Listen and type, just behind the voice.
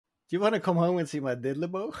Do you want to come home and see my diddly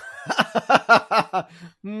bow?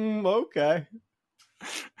 Okay.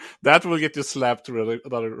 That will get you slapped really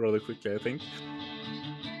quickly, I think.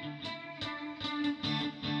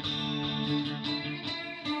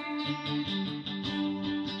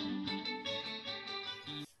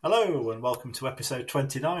 Hello and welcome to episode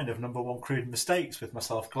 29 of No.1 Crude Mistakes with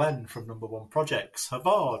myself, Glenn from No.1 Projects,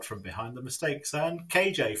 Haavard from Behind the Mistakes, and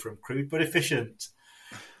KJ from Crude But Efficient.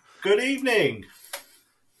 Good evening.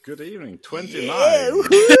 Good evening. 29. Yeah,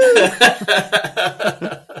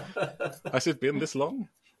 Has it been this long?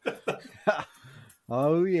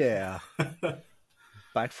 oh, yeah.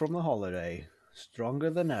 Back from the holiday. Stronger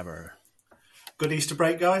than ever. Good Easter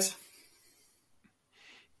break, guys.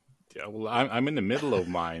 Yeah, well, I'm in the middle of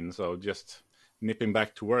mine, so just nipping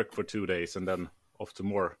back to work for 2 days and then off to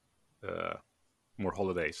more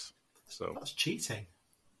holidays. So that's cheating.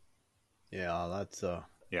 Yeah, that's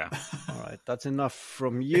yeah. All right, that's enough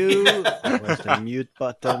from you. Where's the mute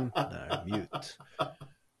button? There, mute.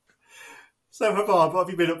 So, Haavard, what have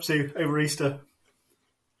you been up to over Easter?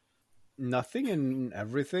 Nothing and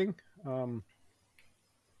everything. I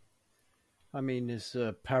mean, as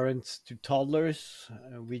parents to toddlers,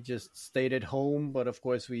 we just stayed at home, but of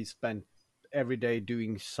course we spent every day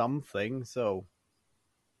doing something. So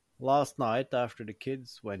last night, after the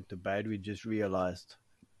kids went to bed, we just realized,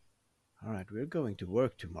 all right, we're going to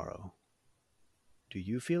work tomorrow. Do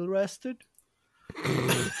you feel rested?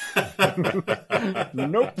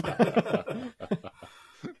 Nope.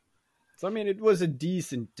 So, I mean, it was a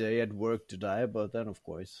decent day at work today, but then, of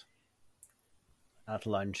course, at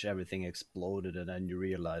lunch, everything exploded, and then you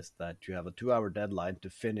realize that you have a 2-hour deadline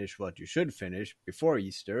to finish what you should finish before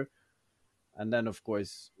Easter. And then, of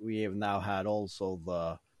course, we have now had also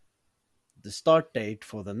the start date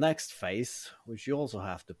for the next phase, which you also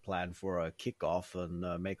have to plan for a kickoff and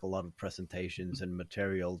make a lot of presentations and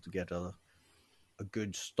material to get a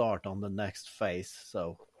good start on the next phase.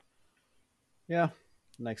 So, yeah,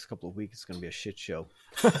 next couple of weeks is going to be a shit show.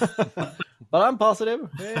 But I'm positive.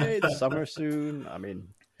 Hey, it's summer soon. I mean,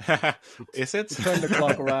 is it? Turn the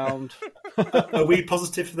clock around. Are we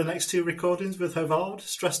positive for the next 2 recordings with Haavard?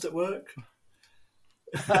 Stressed at work?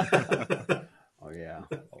 Oh, yeah.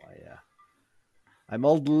 I'm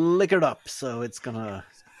all liquored up, so it's gonna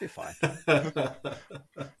be fine.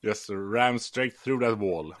 Just ram straight through that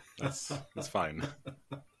wall. That's fine.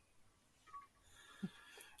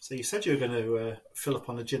 So you said you were going to fill up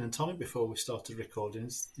on a gin and tonic before we started recording.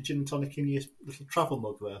 Is the gin and tonic in your little travel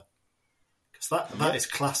mug there? Because that is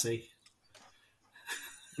classy.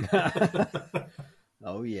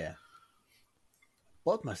 Oh, yeah.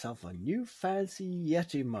 Bought myself a new fancy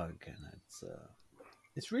Yeti mug, and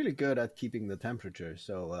it's really good at keeping the temperature.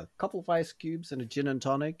 So a couple of ice cubes and a gin and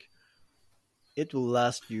tonic, it will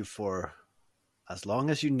last you for as long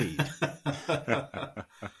as you need.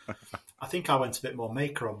 I think I went a bit more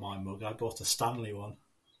maker on my mug. I bought a Stanley one.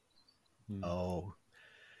 Oh,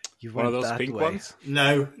 you one went of those that pink way. ones?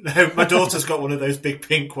 No. My daughter's got one of those big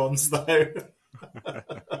pink ones, though.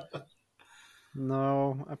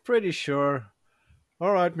 No, I'm pretty sure.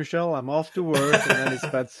 All right, Michelle, I'm off to work. And then he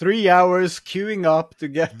spent 3 hours queuing up to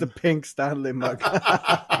get the pink Stanley mug.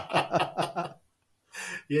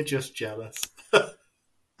 You're just jealous.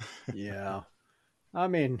 Yeah. I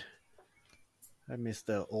mean, I miss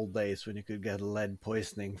the old days when you could get lead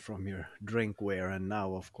poisoning from your drinkware. And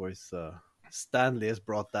now, of course, Stanley has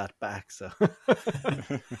brought that back. So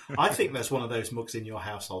I think there's one of those mugs in your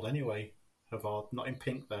household anyway, Haavard. Not in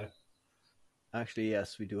pink, though. Actually,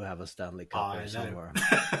 yes, we do have a Stanley Cup there somewhere.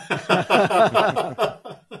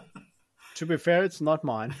 To be fair, it's not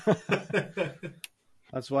mine.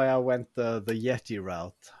 That's why I went the Yeti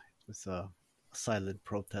route. It was a silent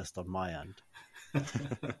protest on my end.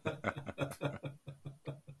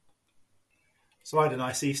 So I had a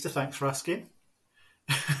nice Easter, thanks for asking.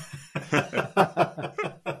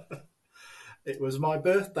 It was my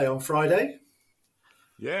birthday on Friday.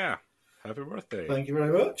 Yeah, happy birthday. Thank you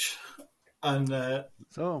very much. And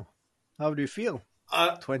so, how do you feel?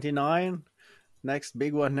 29, next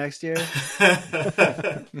big one next year?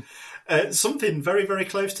 Something very, very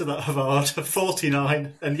close to that, Haavard.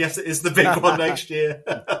 49, and yes, it is the big one next year.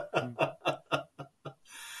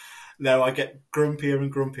 No, I get grumpier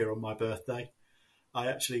and grumpier on my birthday. I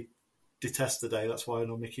actually detest the day. That's why I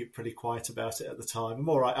normally keep pretty quiet about it at the time. I'm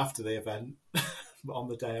all right after the event, but on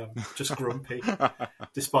the day I'm just grumpy,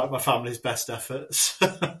 despite my family's best efforts.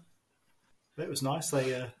 But it was nice.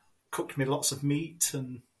 They cooked me lots of meat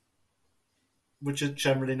and were just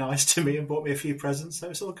generally nice to me and bought me a few presents, so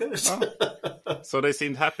it's all good. Oh. So they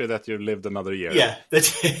seemed happy that you lived another year. Yeah, they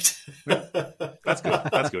did. That's good.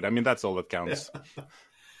 That's good. I mean, that's all that counts.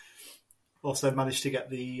 Also managed to get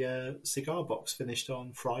the cigar box finished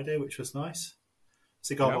on Friday, which was nice.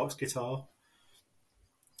 Cigar box, guitar.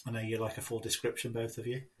 I know you like a full description, both of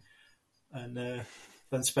you. And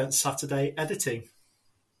then spent Saturday editing.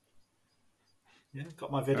 Yeah,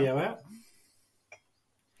 got my video out.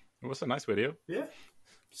 It was a nice video. Yeah.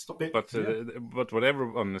 Stop it. But what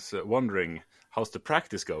everyone is wondering, how's the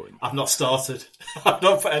practice going? I've not started. I've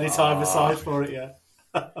not put any time aside for it yet.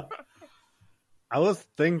 I was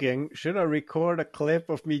thinking, should I record a clip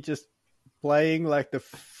of me just playing like the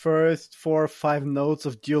first 4 or 5 notes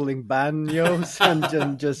of dueling banjos and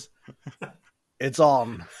then just it's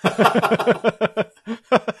on.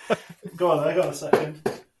 Go on, I got a second.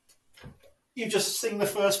 You just sing the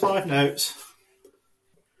first 5 notes.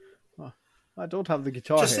 I don't have the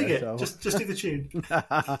guitar just here. Sing it. So. Just do the tune.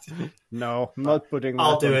 No, I'm not putting that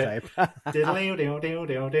I'll on do it. tape.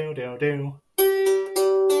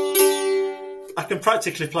 I can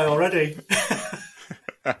practically play already.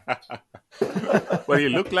 Well, you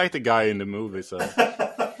look like the guy in the movie, so.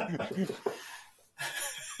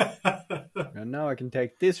 And now I can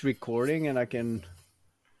take this recording and I can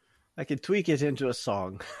tweak it into a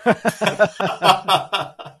song.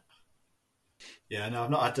 Yeah, no, I've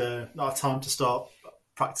not had time to start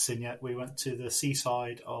practicing yet. We went to the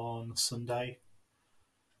seaside on Sunday,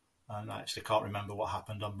 and I actually can't remember what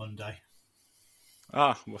happened on Monday.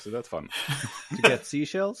 Was it that fun? To get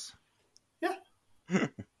seashells? Yeah.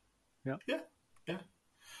 Yeah.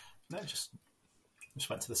 No, just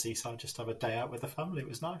went to the seaside just to have a day out with the family. It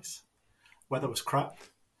was nice. Weather was crap.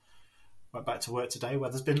 Went back to work today.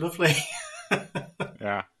 Weather's been lovely.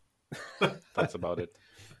 Yeah, that's about it.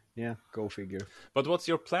 Yeah, go figure. But what's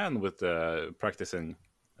your plan with practicing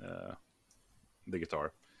the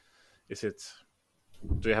guitar? Do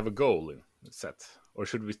you have a goal set, or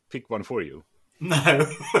should we pick one for you? No,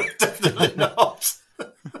 definitely not.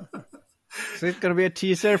 So it's going to be a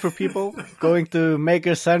teaser for people going to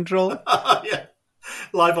Maker Central. Yeah,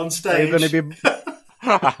 live on stage. Are you going to be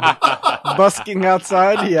busking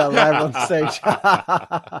outside? Yeah, live on stage.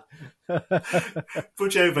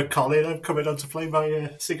 Budge over, Colin. I'm coming on to play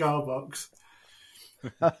my cigar box.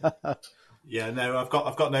 Yeah, no, I've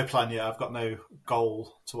got no plan yet. I've got no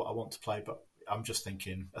goal to what I want to play, but I'm just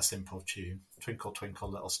thinking a simple tune, "Twinkle Twinkle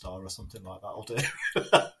Little Star" or something like that. I'll do.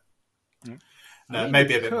 No,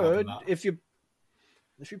 maybe a bit more than that. If you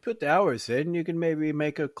put the hours in, you can maybe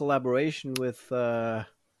make a collaboration with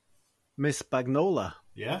Miss Spagnola.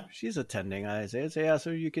 Yeah, she's attending. I say, so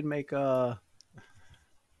you can make a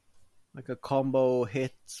combo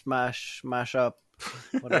hit smash up,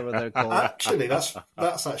 whatever they're called. Actually, that's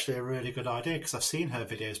actually a really good idea, because I've seen her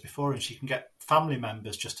videos before, and she can get family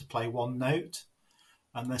members just to play one note,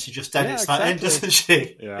 and then she just edits that in, doesn't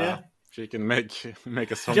she? Yeah. She can make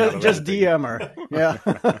a song out of just anything. DM her. Yeah.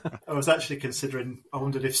 I was actually considering. I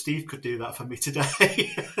wondered if Steve could do that for me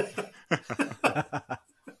today. I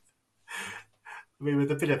mean,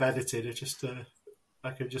 with a bit of editing,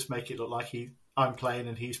 I could just make it look like I'm playing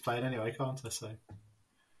and he's playing anyway, can't I? So.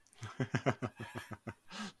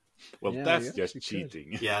 Well, Yeah, that's yeah, just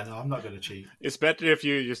cheating. Yeah, no, I'm not going to cheat. It's better if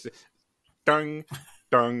you just dung,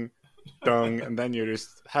 dung, dung, and then you just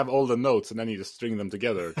have all the notes and then you just string them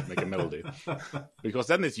together to make a melody. Because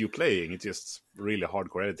then it's you playing. It's just really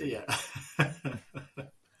hardcore editing. Yeah.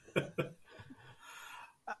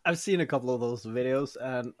 I've seen a couple of those videos,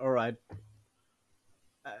 and all right.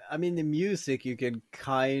 I mean, the music you can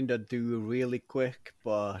kind of do really quick,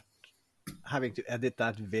 but having to edit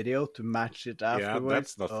that video to match it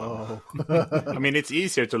afterwards. Yeah, that's not fun. I mean, it's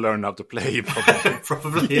easier to learn how to play, probably.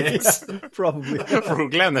 Probably is. Yeah, probably. For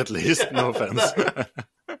Glenn, at least. No offense.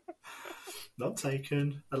 Not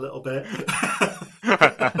taken a little bit.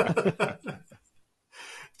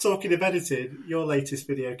 Talking of editing, your latest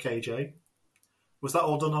video, KJ, was that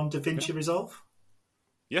all done on DaVinci Resolve?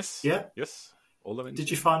 Yes. Yeah? Yes. All of it. Did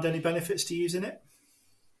you find any benefits to using it?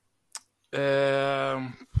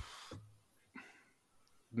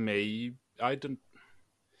 Maybe. I don't.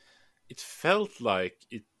 It felt like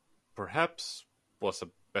it perhaps was a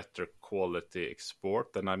better quality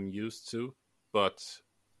export than I'm used to, but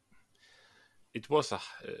it was a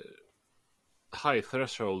high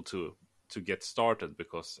threshold to get started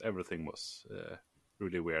because everything was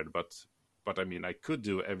really weird. But I mean, I could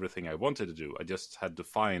do everything I wanted to do. I just had to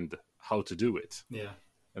find how to do it. Yeah.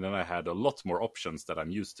 And then I had a lot more options that I'm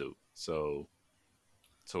used to. So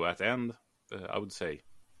at the end, I would say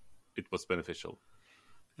it was beneficial.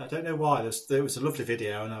 I don't know why. There was a lovely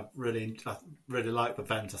video, and I really liked the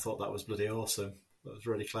vent. I thought that was bloody awesome. That was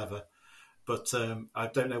really clever. But I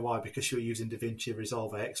don't know why, because you were using DaVinci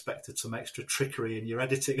Resolve, I expected some extra trickery in your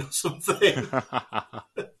editing or something.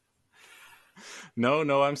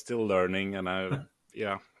 No, I'm still learning, and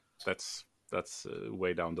that's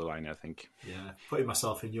way down the line, I think. Yeah, putting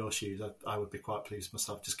myself in your shoes, I would be quite pleased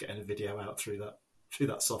myself just getting a video out through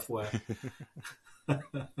that software.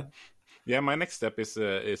 Yeah, my next step is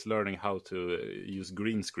learning how to use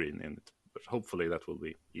green screen in it, but hopefully that will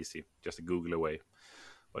be easy, just a Google away.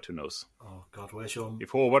 But who knows? Oh God,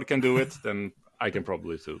 if Haavard can do it, then I can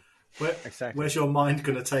probably too. Exactly. Where's your mind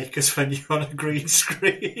going to take us when you're on a green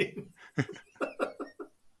screen? That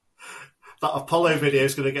Apollo video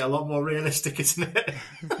is going to get a lot more realistic, isn't it?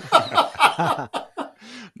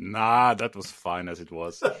 Nah, that was fine as it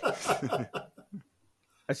was.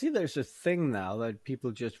 I see there's a thing now that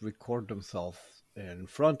people just record themselves in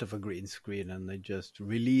front of a green screen and they just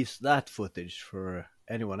release that footage for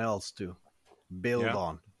anyone else to build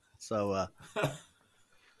on. So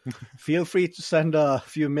feel free to send a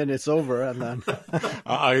few minutes over and then...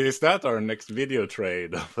 Is that our next video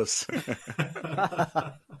trade of us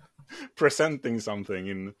presenting something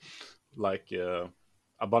in like a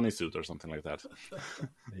bunny suit or something like that?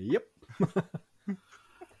 Yep.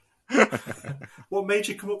 What made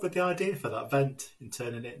you come up with the idea for that vent in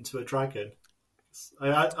turning it into a dragon?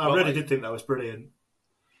 I really did think that was brilliant.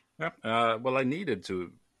 Yeah. Well, I needed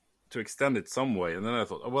to extend it some way, and then I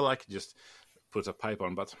thought, I could just put a pipe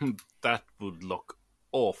on, but that would look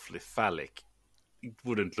awfully phallic. It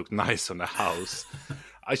wouldn't look nice on a house.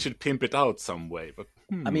 I should pimp it out some way, but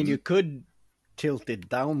I mean, you could tilt it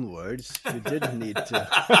downwards. You didn't need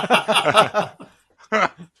to.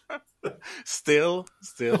 Still.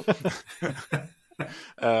 So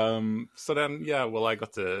then, I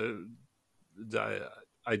got the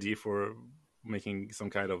idea for making some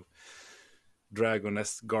kind of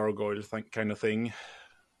dragon-esque gargoyle kind of thing.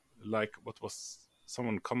 Like,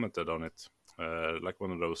 someone commented on it, like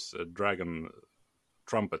one of those dragon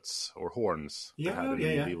trumpets or horns they had in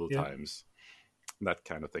medieval times. That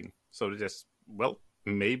kind of thing. So just,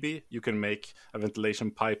 maybe you can make a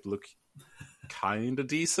ventilation pipe look kind of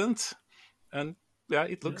decent, and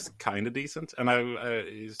it looks kind of decent. And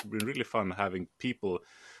it's been really fun having people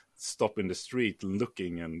stop in the street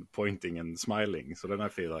looking and pointing and smiling. So then I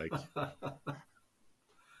feel like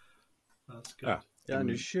that's good. And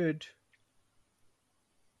you should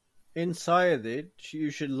inside it,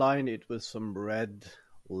 you should line it with some red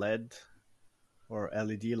LED or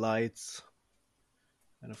LED lights,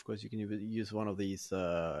 and of course you can use one of these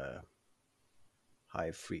high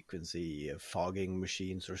frequency fogging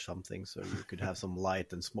machines or something, so you could have some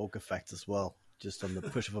light and smoke effects as well, just on the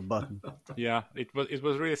push of a button. Yeah, it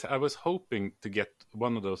was really. I was hoping to get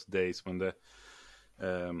one of those days when the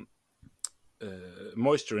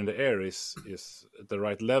moisture in the air is at the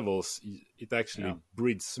right levels. It actually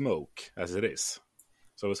breathes smoke as it is.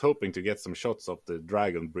 So I was hoping to get some shots of the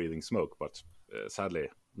dragon breathing smoke, but sadly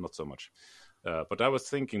not so much. But I was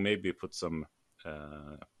thinking maybe put some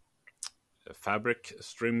fabric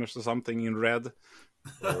streamers or something in red,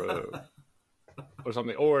 or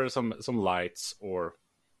something, or some lights, or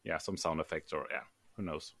some sound effects, or who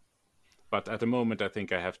knows. But at the moment, I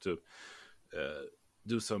think I have to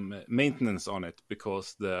do some maintenance on it,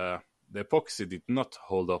 because the epoxy did not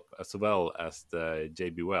hold up as well as the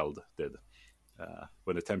JB Weld did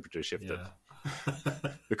when the temperature shifted.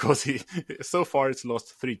 Because so far it's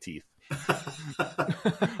lost 3 teeth.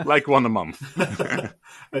 Like one a month.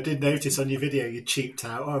 I did notice on your video you cheaped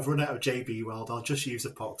out. I've run out of JB Weld, I'll just use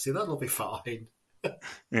epoxy, that'll be fine.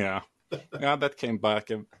 Yeah, that came back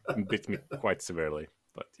and bit me quite severely,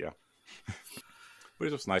 but but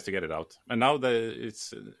it was nice to get it out. And now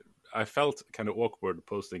I felt kind of awkward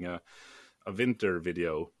posting a winter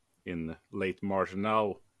video in late March, and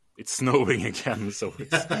now it's snowing again, so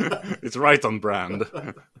it's right on brand.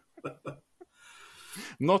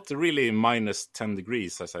 Not really minus 10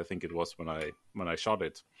 degrees as I think it was when I shot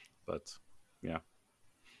it, but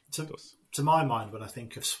To my mind, when I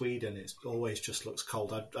think of Sweden, it always just looks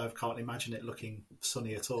cold. I can't imagine it looking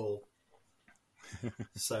sunny at all.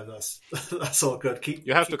 So that's all good.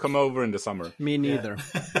 You have to come over in the summer. Me neither.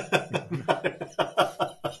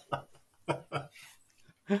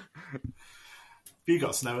 You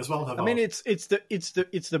got snow as well, Haavard? I mean,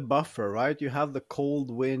 it's the buffer, right? You have the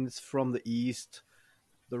cold winds from the east,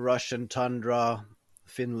 the Russian tundra,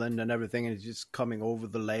 Finland, and everything, and it's just coming over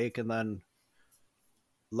the lake, and then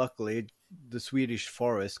luckily the Swedish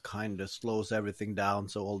forest kind of slows everything down,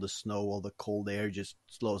 so all the snow, all the cold air just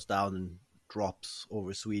slows down and drops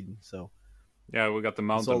over Sweden. So we got the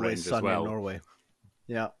mountain range as well. It's always sunny in Norway.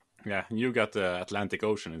 Yeah, and you got the Atlantic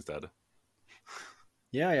Ocean instead.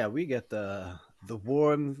 Yeah, we get the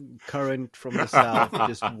warm current from the south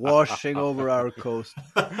just washing over our coast.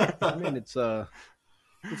 I mean, it's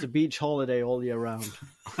It's a beach holiday all year round.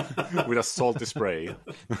 With a salty spray.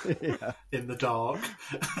 Yeah. In the dark.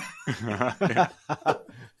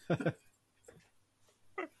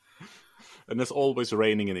 And it's always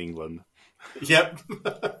raining in England. Yep.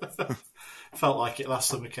 Felt like it last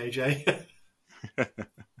summer, KJ.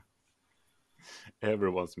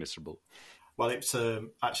 Everyone's miserable. Well, it's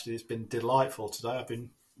been delightful today. I've been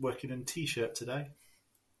working in a t-shirt today.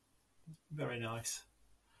 Very nice.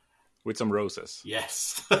 With some roses.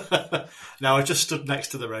 Yes. Now, I just stood next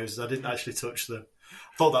to the roses. I didn't actually touch them.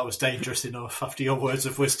 I thought that was dangerous enough after your words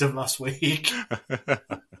of wisdom last week.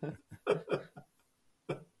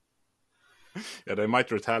 Yeah, they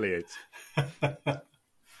might retaliate.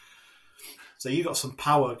 So you got some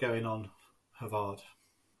power going on, Haavard.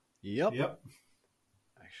 Yep.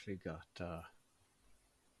 Actually got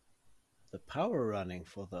the power running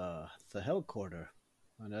for the Hellcorder.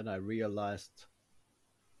 And then I realized,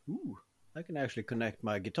 I can actually connect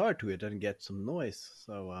my guitar to it and get some noise.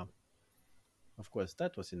 So, of course,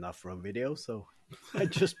 that was enough for a video. So I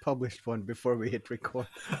just published one before we hit record.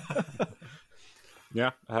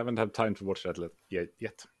 Yeah, I haven't had time to watch that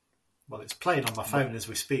yet. Well, it's playing on my phone as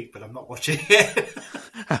we speak, but I'm not watching it.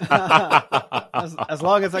 as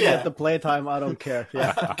long as I get the playtime, I don't care.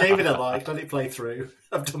 Yeah, I gave it a like. Let it play through.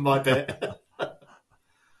 I've done my bit.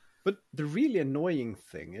 But the really annoying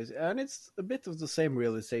thing is, and it's a bit of the same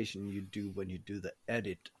realization you do when you do the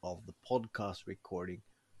edit of the podcast recording,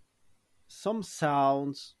 some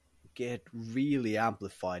sounds get really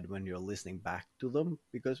amplified when you're listening back to them.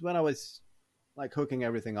 Because when I was like hooking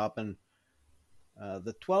everything up, and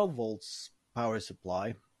the 12 volts power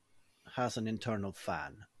supply has an internal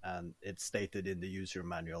fan, and it's stated in the user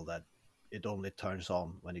manual that it only turns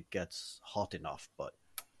on when it gets hot enough, but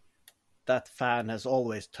that fan has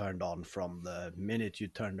always turned on from the minute you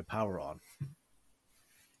turn the power on.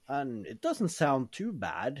 And it doesn't sound too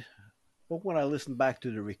bad, but when I listen back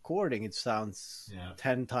to the recording, it sounds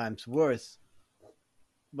 10 times worse.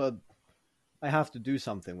 But I have to do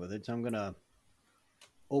something with it, so I'm gonna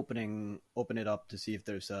open it up to see if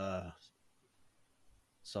there's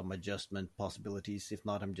some adjustment possibilities. If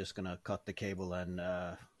not, I'm just gonna cut the cable and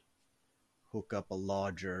hook up a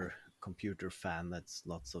larger computer fan that's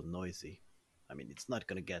not so noisy. I mean, it's not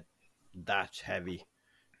gonna get that heavy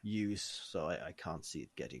use, so I can't see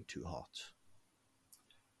it getting too hot.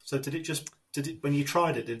 So did it when you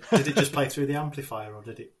tried it, did it just play through the amplifier, or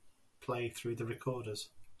did it play through the recorders?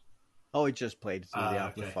 Oh, it just played through the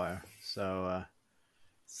amplifier. So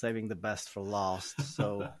saving the best for last.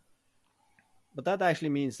 So, but that actually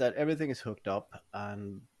means that everything is hooked up,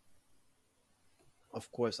 and of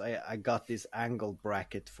course I got this angle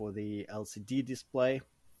bracket for the LCD display,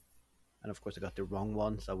 and of course I got the wrong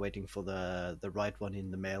one, so I'm waiting for the right one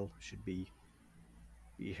in the mail. Should be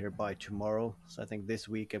here by tomorrow. So I think this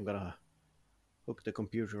week I'm gonna hook the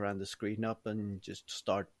computer and the screen up and just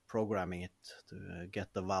start programming it to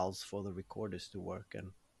get the valves for the recorders to work,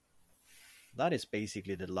 and that is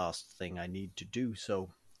basically the last thing I need to do.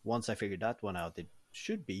 So once I figure that one out, it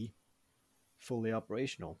should be fully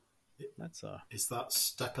operational. Is that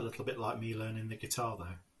step a little bit like me learning the guitar,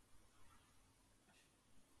 though?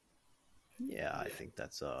 Yeah, I think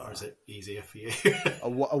that's or is it easier for you? a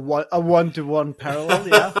one-to-one parallel,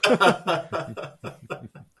 yeah.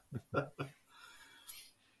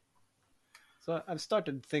 So I've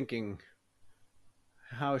started thinking,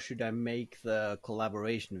 how should I make the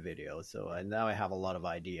collaboration video? So now I have a lot of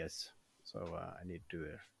ideas. So I need to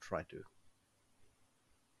try to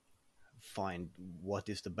find what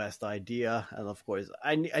is the best idea, and of course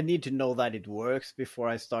I need to know that it works before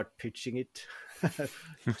I start pitching it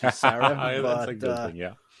to Sarah. That's a good thing,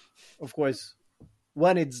 yeah. Of course,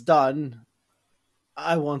 when it's done,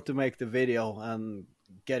 I want to make the video and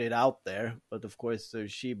get it out there. But of course,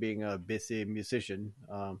 she being a busy musician,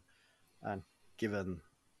 and given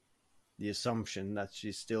the assumption that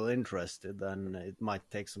she's still interested, then it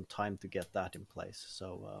might take some time to get that in place.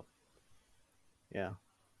 So, yeah.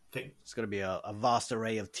 It's going to be a vast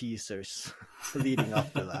array of teasers leading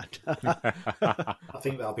up to that. I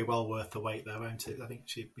think that'll be well worth the wait, though, won't it? I think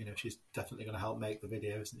she's definitely going to help make the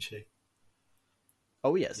video, isn't she?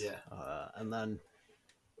 Oh yes, yeah. And then,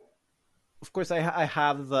 of course, I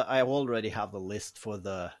already have the list for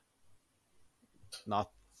the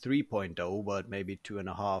not 3.0, but maybe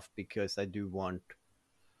 2.5, because I do want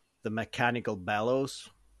the mechanical bellows,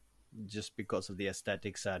 just because of the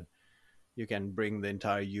aesthetics, and you can bring the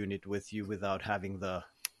entire unit with you without having the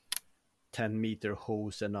 10-meter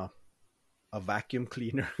hose and a vacuum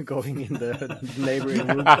cleaner going in the neighboring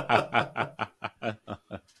room.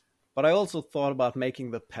 But I also thought about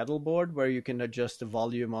making the pedal board where you can adjust the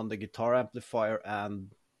volume on the guitar amplifier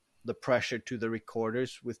and the pressure to the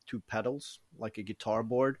recorders with 2 pedals, like a guitar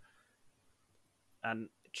board. And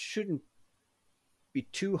it shouldn't be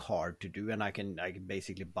too hard to do, and I can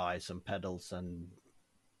basically buy some pedals and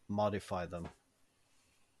modify them.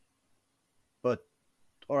 But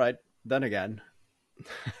all right, then again,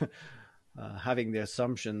 having the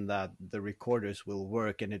assumption that the recorders will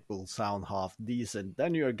work and it will sound half decent,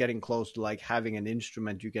 then you're getting close to like having an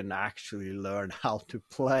instrument you can actually learn how to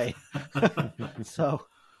play. So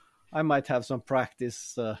I might have some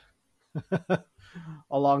practice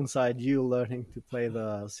alongside you learning to play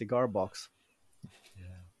the cigar box. Yeah,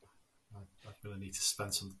 I'm going to need to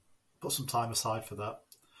put some time aside for that.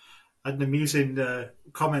 I had an amusing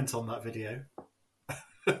comment on that video.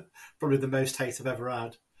 Probably the most hate I've ever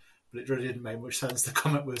had, but it really didn't make much sense. The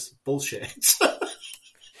comment was bullshit.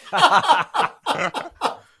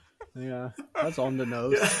 Yeah, that's on the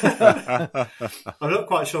nose. I'm not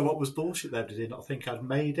quite sure what was bullshit there. Did he not think I'd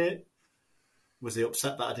made it? Was he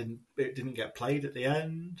upset that it didn't get played at the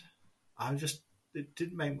end? It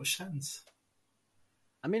didn't make much sense.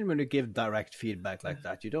 I mean, when you give direct feedback like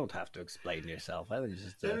that, you don't have to explain yourself. I think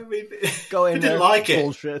just I mean, go in he didn't there, like it.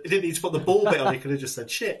 bullshit. He didn't need to put the ball bit on. He could have just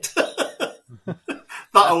said shit. That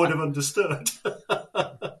I would have understood.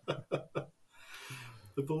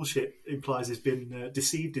 The bullshit implies he's been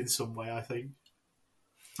deceived in some way, I think.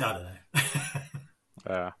 I don't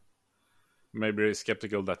know. Maybe he's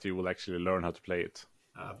skeptical that you will actually learn how to play it.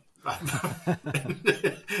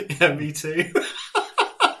 Yeah, me too.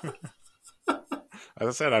 As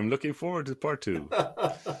I said, I'm looking forward to part 2 in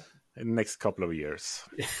the next couple of years.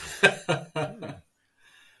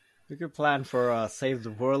 We could plan for a Save the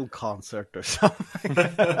World concert or something.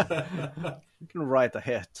 You can write a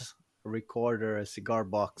hit, a recorder, a cigar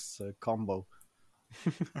box, a combo.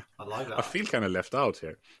 I like that. I feel kind of left out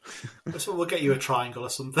here. So we'll get you a triangle or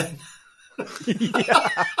something. Yeah.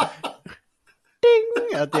 Ding!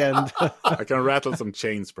 At the end. I can rattle some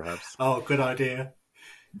chains, perhaps. Oh, good idea.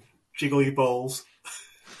 Jiggle your balls.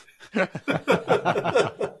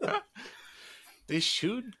 They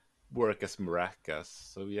should work as maracas,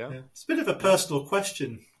 so yeah. It's a bit of a personal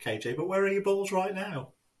question, KJ, but where are your balls right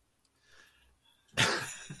now?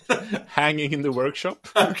 Hanging in the workshop.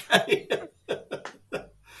 Okay.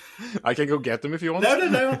 I can go get them if you want.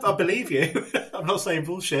 No, I believe you. I'm not saying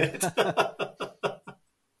bullshit. Are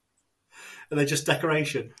they just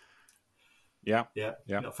decoration? Yeah.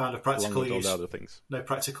 You've not found a practical use. All the other things. No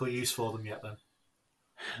practical use for them yet, then.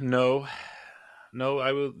 No,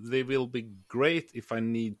 I will. They will be great if I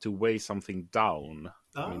need to weigh something down.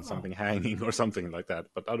 I mean, something hanging or something like that.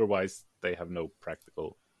 But otherwise, they have no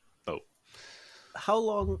practical. No. How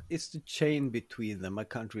long is the chain between them? I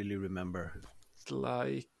can't really remember. It's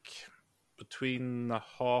like between a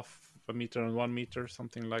half a meter and 1 meter,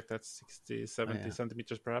 something like that. 60, 70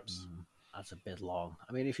 centimeters, perhaps. That's a bit long.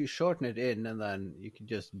 I mean, if you shorten it in and then you can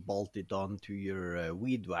just bolt it onto your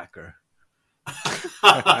weed whacker.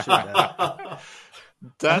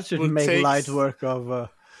 That should make light work of.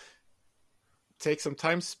 Take some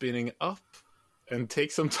time spinning up and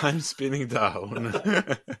take some time spinning down.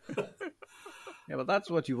 Yeah, but that's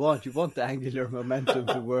what you want. You want the angular momentum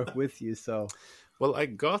to work with you. So, well, I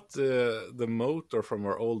got the motor from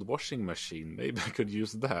our old washing machine. Maybe I could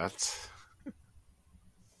use that.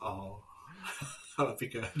 Oh, that would be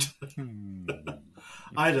good.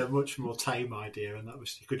 I had a much more tame idea, and that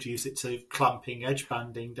was you could use it to clamping edge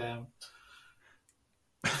banding down.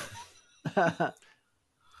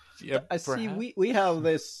 Yeah, I see. We have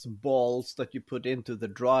these balls that you put into the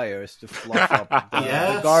dryers to fluff up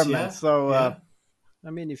the garment. Yeah, so, I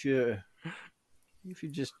mean, if you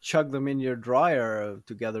just chug them in your dryer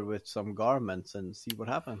together with some garments and see what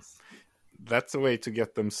happens. That's a way to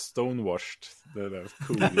get them stone washed. That's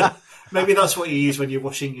cool. Maybe that's what you use when you're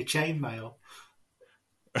washing your chainmail.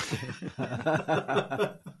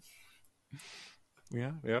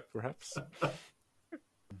 Yeah, perhaps.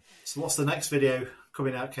 So what's the next video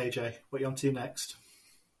coming out, KJ? What are you on to next?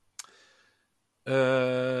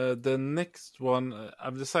 The next one,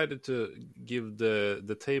 I've decided to give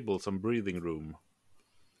the table some breathing room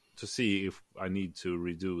to see if I need to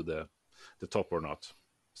redo the top or not.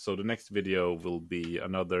 So the next video will be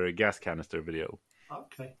another gas canister video.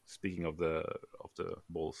 Okay. Speaking of the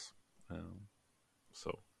balls.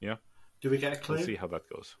 So yeah. Do we get a clue? We'll see how that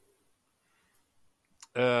goes.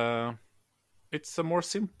 It's a more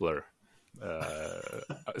simpler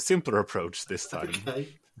approach this time. Okay.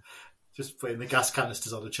 Just putting the gas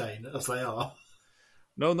canisters on a chain as they are.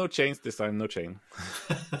 No chains this time. No chain.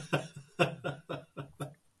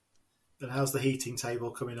 how's the heating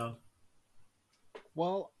table coming on?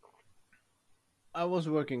 Well, I was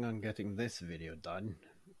working on getting this video done,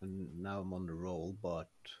 and now I'm on the roll, but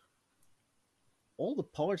all the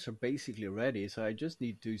parts are basically ready, so I just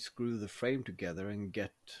need to screw the frame together and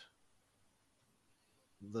get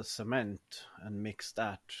the cement and mix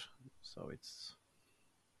that. So it's...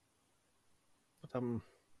 But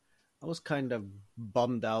I was kind of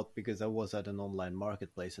bummed out because I was at an online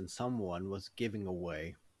marketplace and someone was giving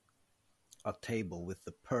away a table with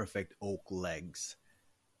the perfect oak legs.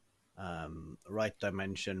 Right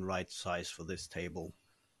dimension, right size for this table.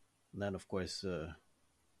 And then, of course,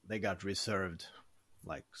 they got reserved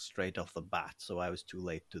like straight off the bat, so I was too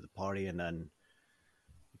late to the party, and then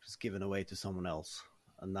it was given away to someone else.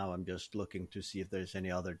 And now I'm just looking to see if there's any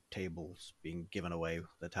other tables being given away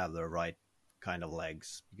that have the right kind of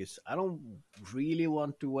legs, because I don't really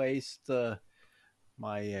want to waste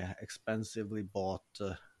my expensively bought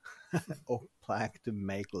oak plank to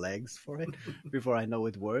make legs for it before I know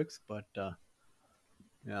it works. But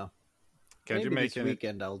yeah, Can't maybe you make this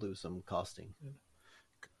weekend I'll do some casting.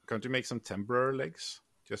 Can't you make some temporary legs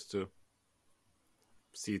just to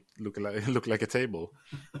see it look like a table?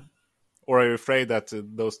 Or are you afraid that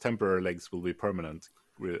those temporary legs will be permanent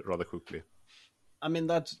rather quickly? I mean,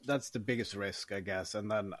 that's the biggest risk, I guess.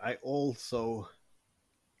 And then I also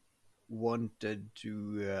wanted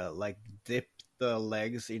to like dip the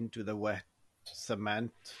legs into the wet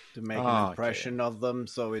cement to make an impression of them,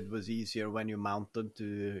 so it was easier when you mounted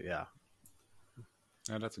to. Yeah,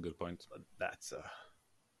 that's a good point. But that's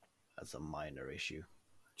a minor issue.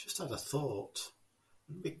 Just had a thought.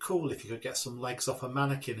 It'd be cool if you could get some legs off a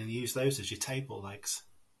mannequin and use those as your table legs.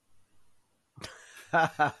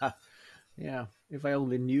 Yeah, if I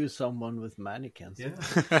only knew someone with mannequins. Yeah.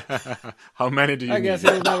 How many do you need? I guess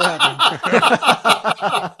it'll never happen.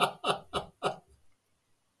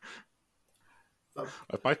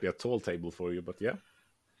 That might be a tall table for you, but yeah.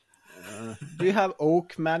 Do you have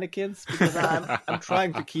oak mannequins? Because I'm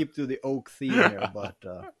trying to keep to the oak theme here, but...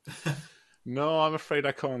 No, I'm afraid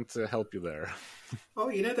I can't help you there. Oh,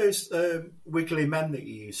 you know those wiggly men that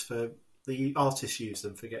you use for... The artists use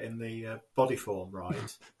them for getting the body form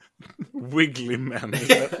right? Wiggly men.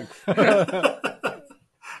 That's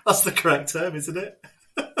the correct term, isn't it?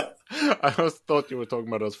 I always thought you were talking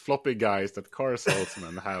about those floppy guys that car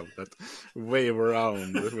salesmen have that wave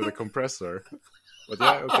around with a compressor. But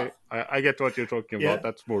yeah, okay, I get what you're talking about.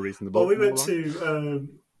 That's more reasonable. Well, we went to,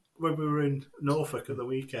 when we were in Norfolk at the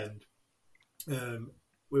weekend,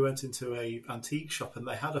 we went into a antique shop and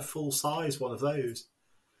they had a full-size one of those.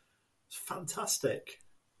 It's fantastic.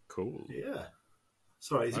 Cool. Yeah.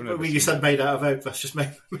 Sorry, when you said made out of oak, that's just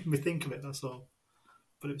made me think of it, that's all.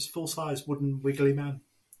 But it was full-size wooden wiggly man.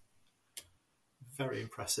 Very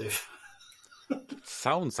impressive.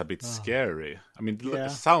 Sounds a bit scary. I mean,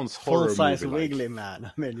 it sounds horror full-size movie-like. wiggly man.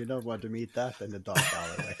 I mean, you don't want to meet that in the dark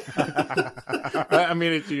alleyway. I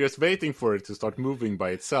mean, you're just waiting for it to start moving by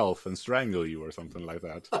itself and strangle you or something like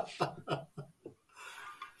that.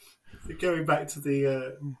 Going back to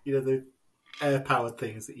the the air-powered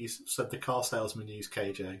things that you said the car salesman used,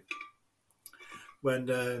 KJ.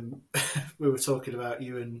 When we were talking about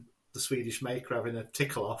you and the Swedish Maker having a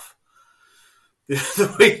tickle-off the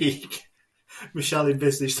other week, Michelle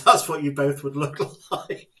envisaged that's what you both would look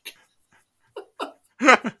like.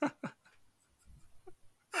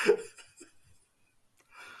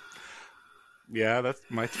 Yeah, that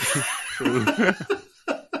might be true.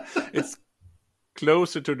 It's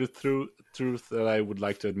closer to the truth that I would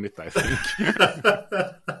like to admit, I think.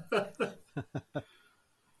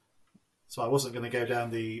 So I wasn't going to go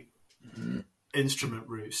down the instrument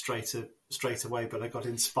route straight away, but I got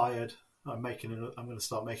inspired. I'm going to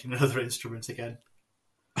start making another instrument again.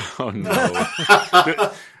 Oh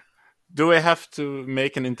no! do I have to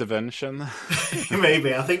make an intervention?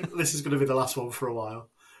 Maybe. I think this is going to be the last one for a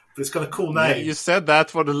while. But it's got a cool name. Yeah, you said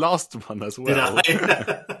that for the last one as well. Did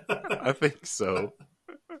I? I think so.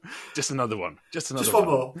 Just another one. Just one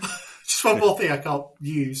more. Just one more thing I can't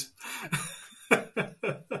use.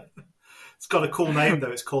 It's got a cool name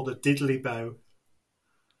though. It's called a Diddly bow.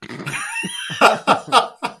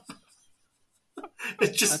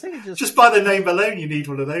 It's just by the name alone, you need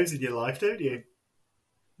one of those in your life, don't you?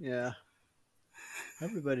 Yeah.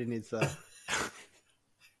 Everybody needs that.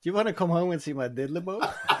 Do you want to come home and see my diddly bow?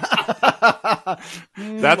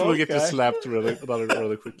 That will get you slapped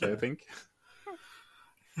rather quickly, I think.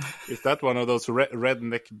 Is that one of those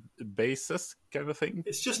redneck basses kind of thing?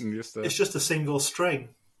 It's just a single string.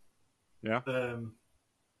 Yeah.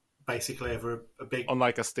 Basically over a big... On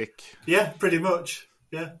like a stick. Yeah, pretty much.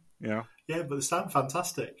 Yeah. Yeah. Yeah, but they sound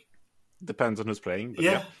fantastic. Depends on who's playing. But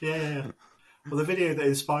yeah. Well, the video that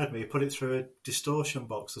inspired me put it through a distortion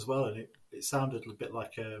box as well, and it sounded a bit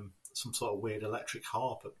like some sort of weird electric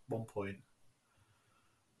harp at one point.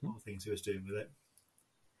 One of the things he was doing with it.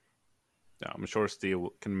 Yeah, I'm sure Steve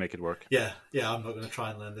can make it work. Yeah, I'm not going to try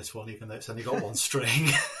and learn this one, even though it's only got one string.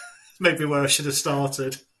 Maybe where I should have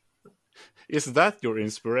started. Is that your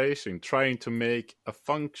inspiration, trying to make a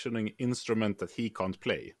functioning instrument that he can't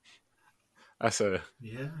play? As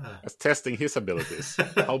testing his abilities.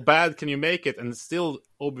 How bad can you make it and still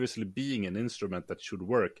obviously being an instrument that should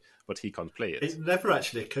work, but he can't play it? It never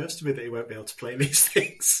actually occurs to me that he won't be able to play these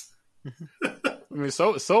things. I mean,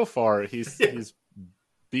 so far he's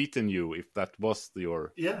beaten you, if that was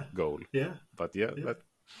your goal. Yeah. But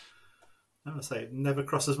I say, it never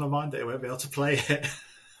crosses my mind that he won't be able to play it.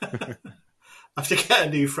 I have to get a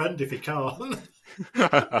new friend if he can't.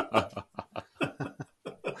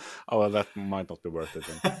 Oh, well, that might not be worth it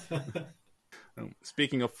then.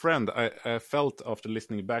 Speaking of friend, I felt after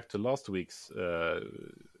listening back to last week's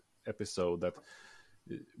episode that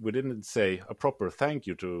we didn't say a proper thank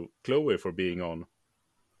you to Chloe for being on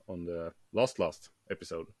the last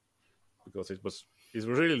episode, because it was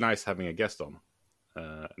really nice having a guest on,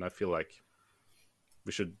 and I feel like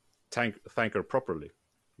we should thank her properly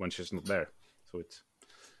when she's not there, so it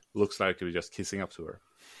looks like we're just kissing up to her.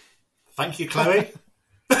 Thank you, Chloe.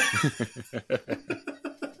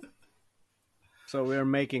 So we're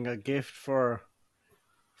making a gift for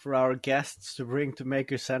our guests to bring to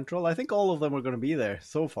Maker Central. I think all of them are going to be there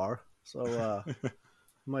so far. So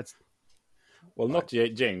might. Well, not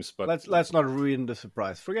James, but let's not ruin the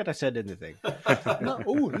surprise. Forget I said anything. No,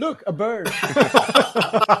 oh, look, a bird.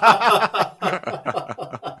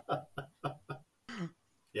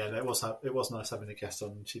 Yeah, no, it was nice having a guest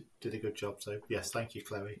on. She did a good job. So yes, thank you,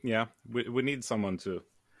 Chloe. Yeah, we need someone to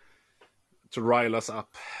rile us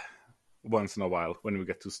up once in a while when we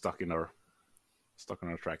get too stuck on our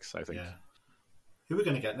tracks, I think. Yeah. Who are we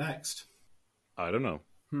going to get next? I don't know.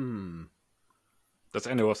 Does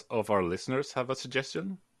any of our listeners have a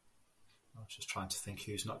suggestion? I was just trying to think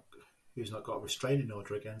who's not got a restraining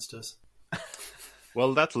order against us.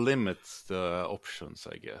 Well, that limits the options,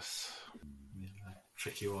 I guess. Yeah,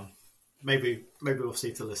 tricky one. Maybe we'll see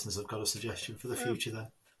if the listeners have got a suggestion for the future then.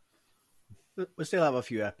 We still have a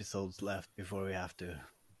few episodes left before we have to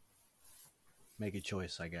make a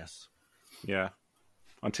choice, I guess. Yeah,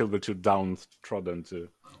 until we're too downtrodden to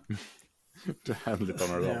handle it on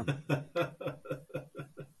our own.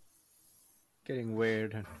 Getting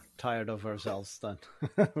weird and tired of ourselves then.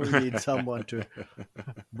 We need someone to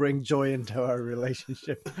bring joy into our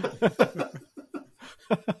relationship.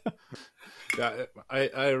 Yeah,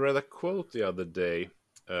 I read a quote the other day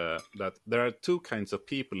that there are two kinds of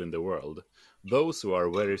people in the world. Those who are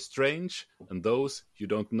very strange and those you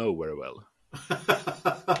don't know very well.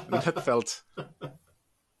 And that felt...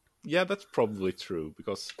 Yeah, that's probably true,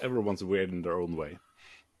 because everyone's weird in their own way.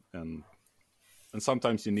 And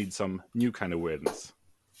sometimes you need some new kind of weirdness.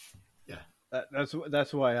 Yeah.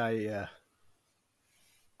 That's why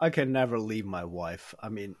I can never leave my wife. I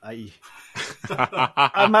mean,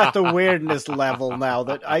 I'm at the weirdness level now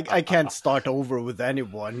that I can't start over with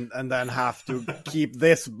anyone and then have to keep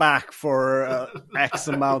this back for X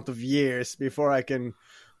amount of years before I can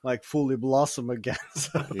like fully blossom again.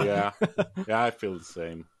 So. Yeah, I feel the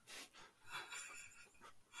same.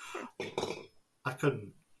 I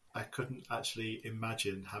couldn't actually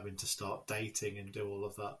imagine having to start dating and do all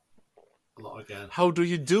of that a lot again. How do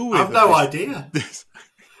you do it? I have no idea.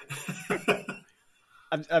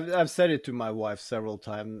 I've said it to my wife several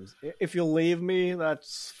times. If you leave me,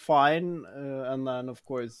 that's fine. And then, of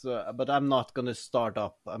course, but I'm not going to start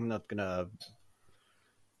up. I'm not going to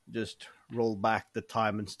just roll back the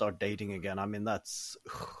time and start dating again. I mean, that's...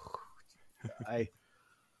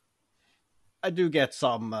 I do get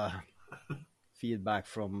some feedback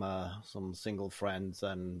from some single friends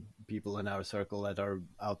and people in our circle that are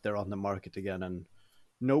out there on the market again. And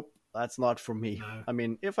nope, that's not for me. No. I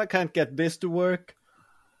mean, if I can't get this to work,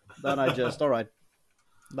 then I just, all right,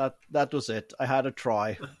 that was it. I had a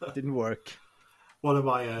try. It didn't work. One of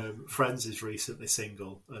my friends is recently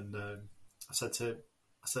single, and I said to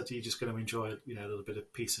you, just going to enjoy a little bit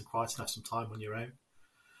of peace and quiet and have some time on your own.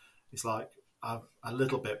 He's like, a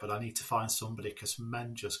little bit, but I need to find somebody because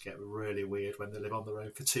men just get really weird when they live on their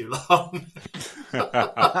own for too long.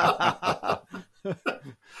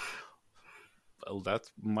 Well,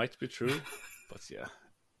 that might be true, but yeah,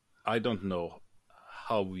 I don't know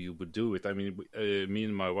how you would do it. I mean, me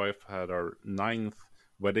and my wife had our 9th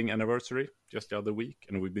wedding anniversary just the other week,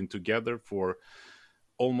 and we've been together for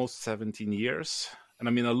almost 17 years. And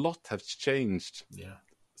I mean, a lot has changed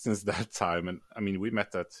since that time. And I mean, we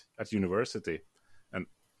met at university, and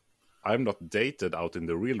I'm not dated out in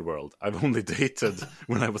the real world. I've only dated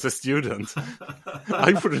when I was a student.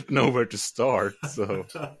 I wouldn't know where to start. So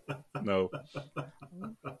no,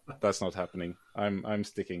 that's not happening. I'm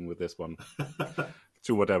sticking with this one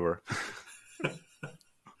to whatever.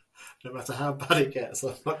 No matter how bad it gets,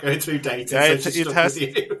 I'm not going through dating. Yeah, so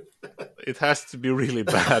it has to be really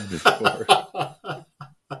bad before.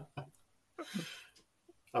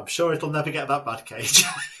 I'm sure it'll never get that bad, Cage.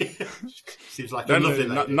 Seems like a lovely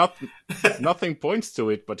lady. Nothing points to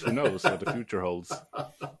it, but who knows what the future holds.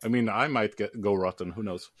 I mean, I might go rotten. Who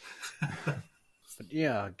knows? But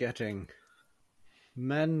yeah,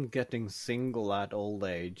 men getting single at old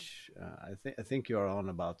age. I think you're on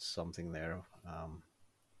about something there.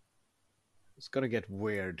 It's gonna get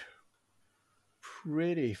weird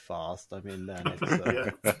pretty fast. I mean, then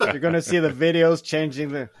it's you're gonna see the videos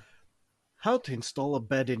changing how to install a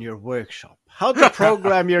bed in your workshop, how to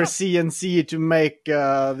program your CNC to make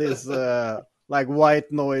this like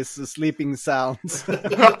white noise sleeping sounds.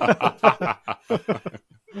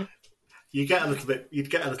 You'd get a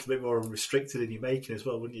little bit more restricted in your making as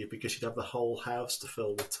well, wouldn't you? Because you'd have the whole house to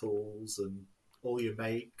fill with tools and all your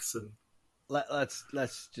makes. And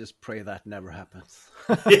let's just pray that never happens.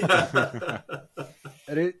 Yeah.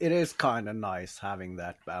 It is kind of nice having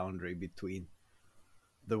that boundary between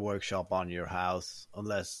the workshop on your house,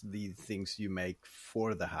 unless the things you make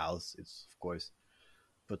for the house, it's of course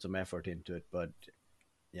put some effort into it. But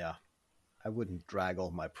yeah, I wouldn't drag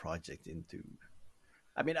all my project into.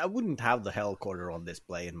 I mean, I wouldn't have the Hellcorder on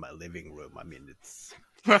display in my living room. I mean, it's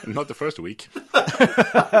not the first week.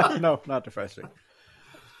 No, not the first week.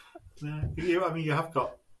 You have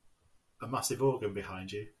got a massive organ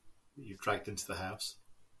behind you that you've dragged into the house.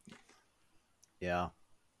 Yeah,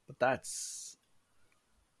 but that's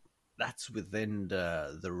within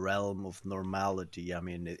the realm of normality. I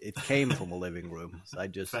mean, it came from a living room, so I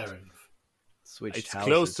just switched it's houses.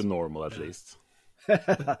 Close to normal, at least.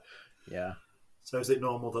 Yeah. So is it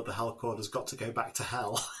normal that the Hellcorder's got to go back to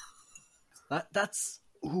hell? That's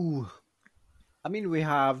ooh. I mean,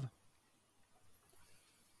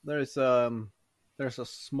 there's a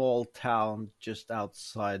small town just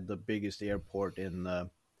outside the biggest airport in the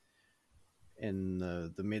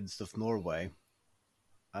midst of Norway,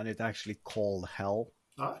 and it's actually called Hell.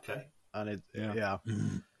 Oh, okay. And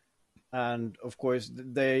and of course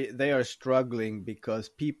they are struggling because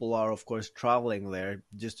people are of course traveling there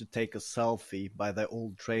just to take a selfie by the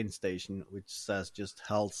old train station, which says just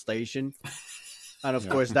Hell Station. And of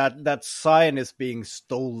course that sign is being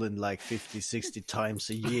stolen like 50-60 times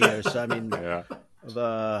a year. So I mean,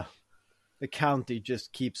 the county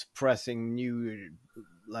just keeps pressing new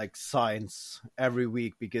like signs every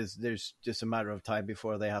week because there's just a matter of time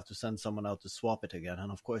before they have to send someone out to swap it again.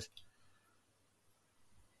 And of course,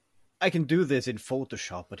 I can do this in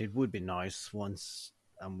Photoshop, but it would be nice once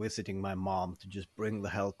I'm visiting my mom to just bring the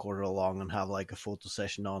Hellcorder along and have like a photo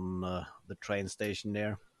session on the train station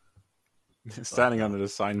there. Standing under the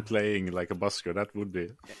sign playing like a busker, that would be.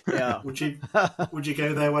 Yeah. Would you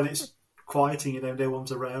go there when it's quiet and no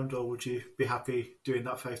one's around, or would you be happy doing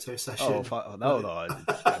that photo session? No.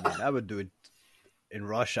 I mean, I would do it in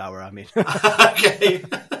rush hour. I mean, okay.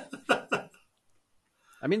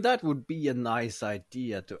 I mean, that would be a nice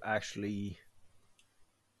idea to actually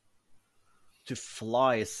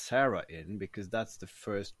fly Sarah in, because that's the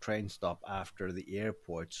first train stop after the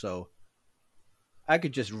airport. So I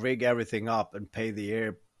could just rig everything up and pay the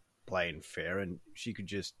airplane fare, and she could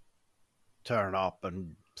just turn up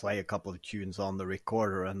and play a couple of tunes on the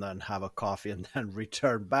recorder and then have a coffee and then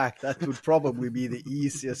return back. That would probably be the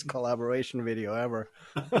easiest collaboration video ever.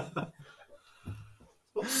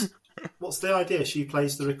 What's the idea? She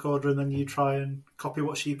plays the recorder and then you try and copy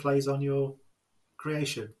what she plays on your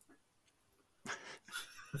creation?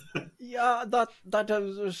 Yeah, that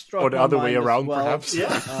has struck or the my other way mind as around, well. perhaps.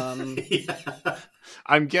 Yeah. Yeah.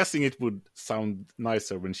 I'm guessing it would sound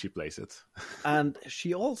nicer when she plays it. And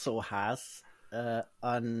she also has a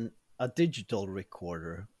digital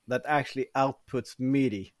recorder that actually outputs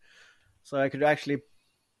MIDI. So I could actually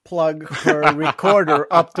plug her recorder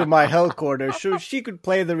up to my Hellcorder, so she could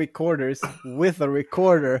play the recorders with a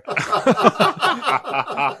recorder.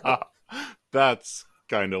 That's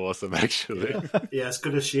kind of awesome, actually. Yeah, as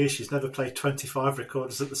good as she is, she's never played 25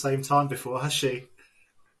 recorders at the same time before, has she?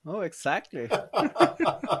 Oh, exactly.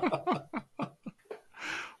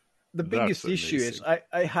 The biggest issue is I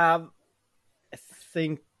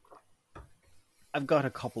think I've got a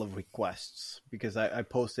couple of requests, because I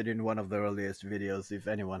posted in one of the earliest videos if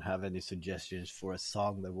anyone have any suggestions for a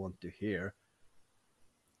song they want to hear.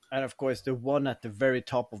 And of course, the one at the very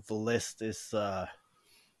top of the list is the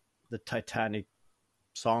Titanic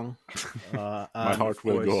song. My and Heart of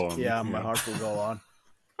Will course, Go On. Yeah, My Heart Will Go On.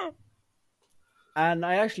 And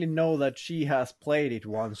I actually know that she has played it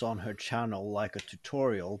once on her channel, like a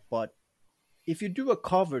tutorial. But if you do a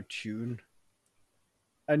cover tune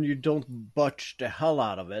and you don't butch the hell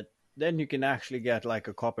out of it, then you can actually get like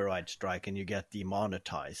a copyright strike and you get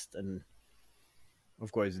demonetized. And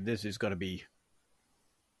of course, this is going to be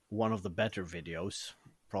one of the better videos,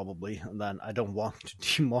 probably. And then I don't want to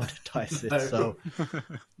demonetize it. So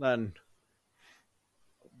then...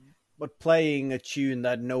 But playing a tune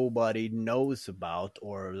that nobody knows about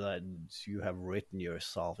or that you have written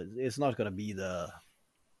yourself, it's not going to be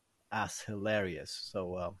as hilarious.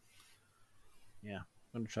 So, yeah,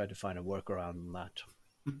 I'm going to try to find a workaround on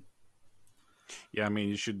that. Yeah, I mean,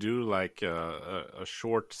 you should do like a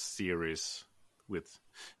short series with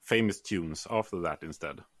famous tunes after that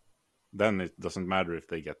instead. Then it doesn't matter if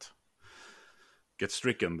they get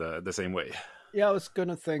stricken the same way. Yeah, I was going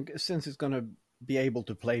to think, since it's going to be able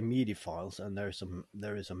to play MIDI files, and there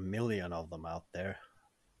is a million of them out there.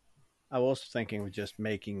 I was thinking of just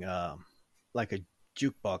making like a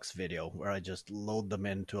jukebox video where I just load them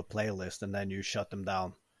into a playlist and then you shut them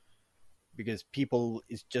down, because people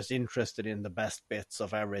is just interested in the best bits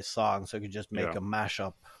of every song, so I could just make a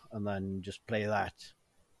mashup and then just play that.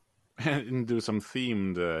 And do some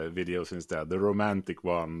themed videos instead. The romantic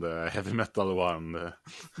one, the heavy metal one.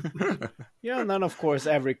 Yeah, and then of course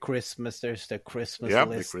every Christmas there's the Christmas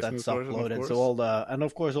list that's uploaded. So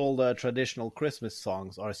all the traditional Christmas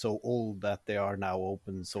songs are so old that they are now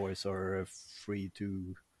open source or free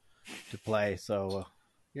to play. So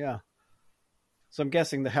yeah. So I'm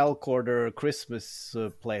guessing the Hellcorder Christmas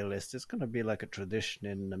playlist is going to be like a tradition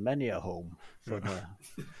in many a home for the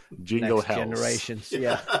Jingle next Hells. generations.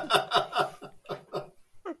 Yeah.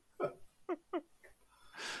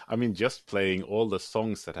 I mean, just playing all the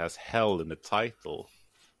songs that has hell in the title,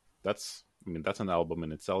 that's an album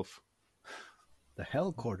in itself. The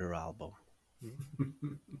Hellcorder album.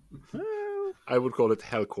 I would call it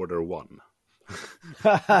Hellcorder 1.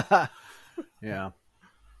 Yeah.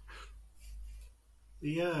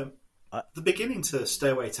 The beginning to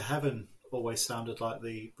Stairway to Heaven always sounded like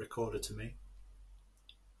the recorder to me.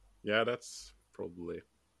 Yeah, that's probably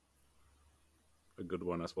a good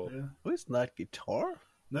one as well. Yeah. Oh, isn't that guitar?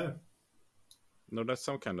 No, that's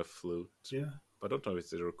some kind of flute. Yeah. But I don't know if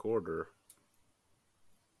it's a recorder.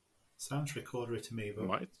 Sounds recordery to me, but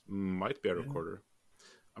might be a recorder.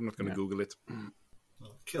 I'm not going to Google it.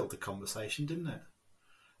 Well, it killed the conversation, didn't it?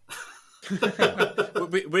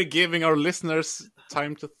 We're giving our listeners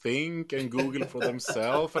time to think and Google for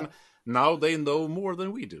themselves, and now they know more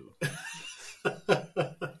than we do.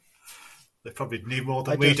 They probably knew more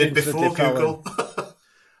than we did before Google.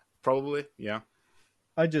 Probably, yeah.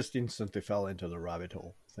 I just instantly fell into the rabbit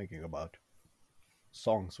hole thinking about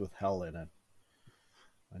songs with hell in it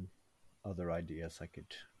and other ideas I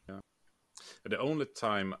could. Yeah. The only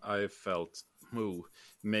time I felt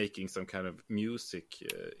making some kind of music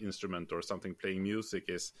instrument or something playing music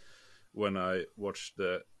is when I watched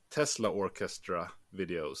the Tesla Orchestra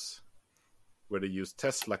videos where they use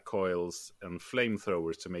Tesla coils and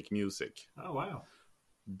flamethrowers to make music. Oh, wow.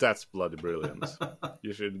 That's bloody brilliant.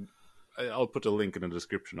 You should... I'll put a link in the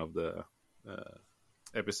description of the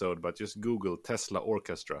episode, but just Google Tesla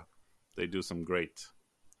Orchestra. They do some great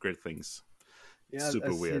things. Yeah,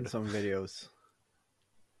 super I've weird. Seen some videos.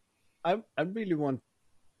 I really want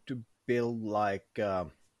to build like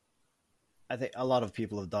I think a lot of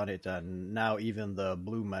people have done it, and now even the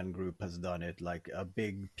Blue Man Group has done it, like a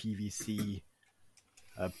big PVC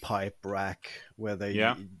pipe rack where they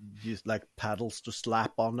use like paddles to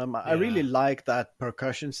slap on them. I really like that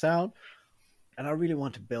percussion sound, and I really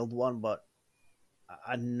want to build one, but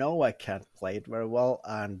I know I can't play it very well,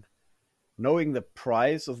 and knowing the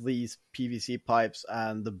price of these PVC pipes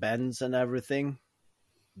and the bends and everything,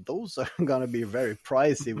 those are going to be very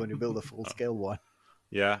pricey when you build a full-scale one.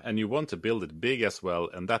 Yeah, and you want to build it big as well,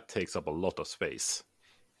 and that takes up a lot of space.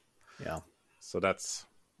 Yeah. So that's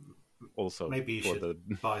also... Maybe you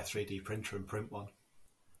should buy a 3D printer and print one.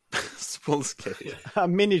 Full scale. Yeah. A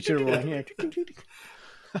miniature one, yeah.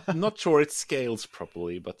 I'm not sure it scales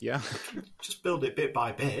properly, but yeah. Just build it bit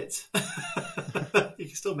by bit. You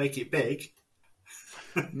can still make it big.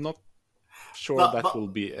 Not sure that will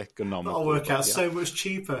be economical. That'll work out so much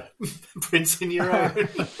cheaper printing your own.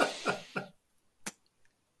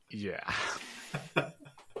 Yeah.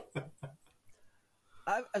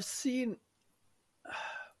 I've seen...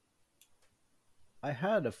 I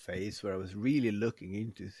had a phase where I was really looking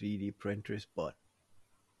into 3D printers, but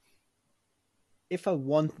if I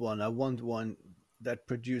want one that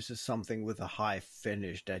produces something with a high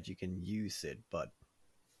finish that you can use it, but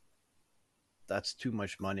that's too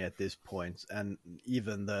much money at this point. And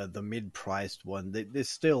even the mid-priced one, they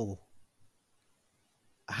still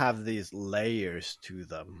have these layers to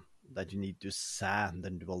them that you need to sand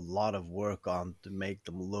and do a lot of work on to make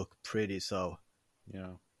them look pretty. So,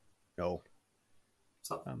 no. Is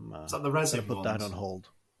that the resin put ones? That on hold.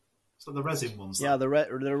 So the resin ones? Yeah, the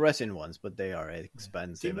resin ones, but they are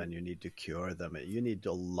expensive and you need to cure them. You need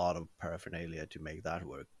a lot of paraphernalia to make that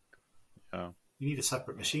work. Yeah. You need a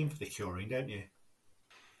separate machine for the curing, don't you?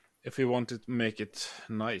 If you want to make it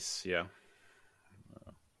nice, yeah.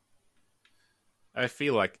 I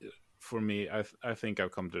feel like, for me, I think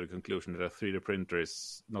I've come to the conclusion that a 3D printer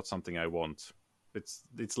is not something I want. It's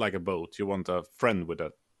like a boat. You want a friend with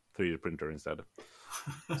a 3D printer instead.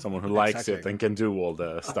 Someone who likes it and can do all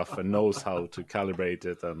the stuff and knows how to calibrate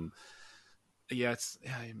it. And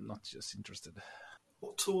I'm not just interested.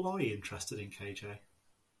 What tool are you interested in, KJ?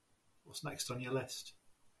 What's next on your list?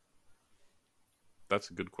 That's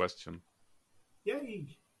a good question.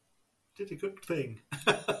 Yay! Did a good thing.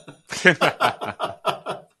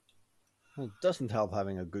 Well, it doesn't help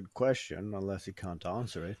having a good question unless you can't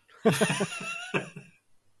answer it.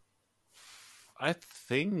 I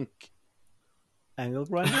think... Angle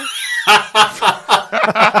grinder?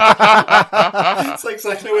 That's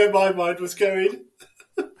exactly where my mind was going.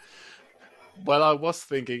 Well, I was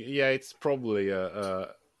thinking, it's probably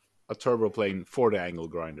a turbo plane for the angle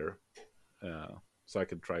grinder. So I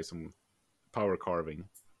could try some power carving.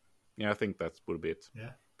 Yeah, I think that would be it.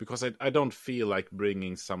 Yeah. Because I don't feel like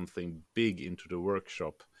bringing something big into the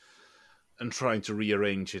workshop and trying to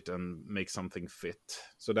rearrange it and make something fit.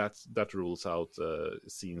 So that rules out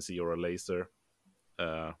CNC or a laser.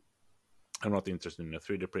 I'm not interested in a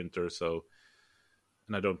 3D printer,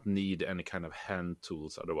 and I don't need any kind of hand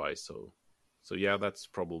tools otherwise. So yeah, that's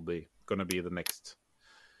probably gonna be the next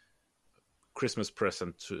Christmas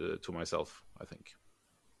present to myself, I think.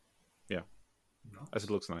 Yeah, Nice. as it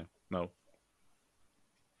looks now. No.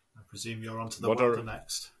 I presume you're on to the welder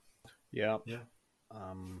next. Yeah. Yeah.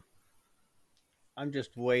 I'm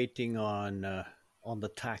just waiting on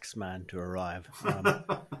the tax man to arrive.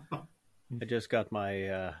 I just got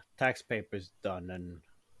my tax papers done, and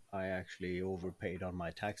I actually overpaid on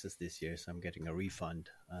my taxes this year, so I'm getting a refund.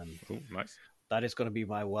 And Nice. That is going to be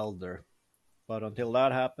my welder. But until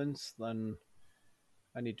that happens, then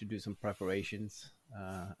I need to do some preparations.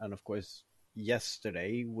 And of course,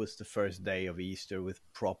 yesterday was the first day of Easter with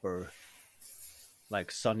proper,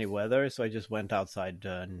 sunny weather. So I just went outside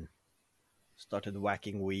and started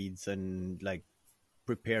whacking weeds and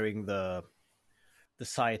preparing the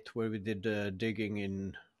site where we did digging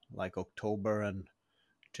in October, and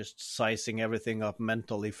just sizing everything up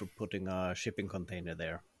mentally for putting a shipping container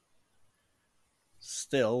there.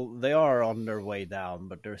 Still, they are on their way down,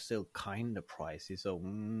 but they're still kind of pricey. So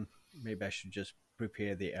maybe I should just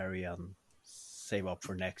prepare the area and save up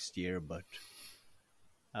for next year, but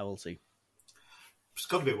I will see. It's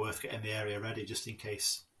got to be worth getting the area ready just in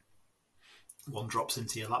case one drops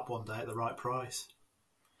into your lap one day at the right price.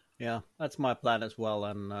 Yeah, that's my plan as well,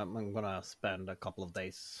 and I'm going to spend a couple of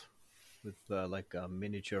days with a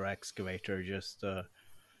miniature excavator, just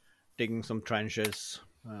digging some trenches,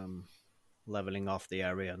 leveling off the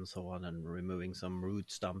area and so on, and removing some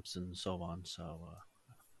root stumps and so on, so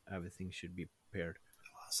everything should be prepared.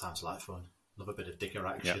 Oh, that sounds like fun. Love a bit of digger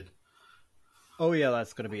action. Yeah. Oh yeah,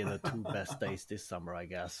 that's going to be the 2 best days this summer, I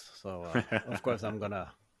guess. So of course I'm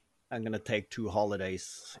gonna take 2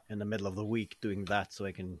 holidays in the middle of the week doing that, so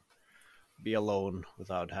I can be alone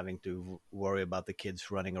without having to worry about the kids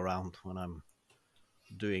running around when I'm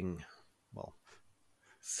doing,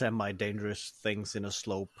 semi-dangerous things in a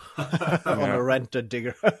slope on a rented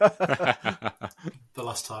digger. The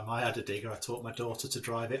last time I had a digger, I taught my daughter to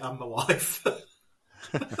drive it and my wife.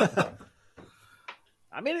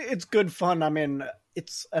 I mean, it's good fun. I mean,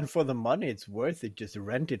 and for the money, it's worth it. Just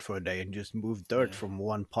rent it for a day and just move dirt from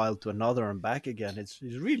one pile to another and back again. It's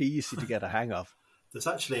really easy to get a hang of. There's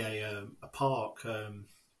actually a park,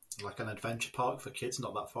 like an adventure park for kids,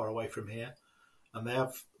 not that far away from here, and they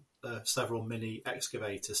have several mini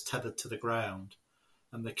excavators tethered to the ground,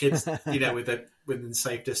 and the kids, within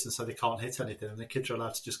safe distance, so they can't hit anything, and the kids are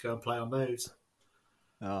allowed to just go and play on those.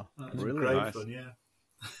 Oh, that's really great nice. Fun, yeah.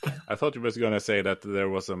 I thought you was going to say that there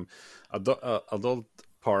was some adult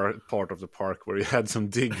part of the park where you had some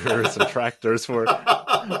diggers and tractors for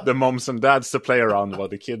the moms and dads to play around while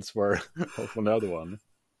the kids were off on the other one.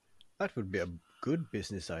 That would be a good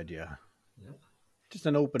business idea. Yeah. just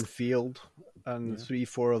an open field and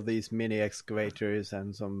 3-4 of these mini excavators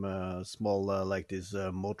and some small like these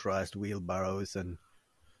motorized wheelbarrows and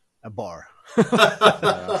a bar.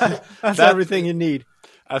 That's everything you need.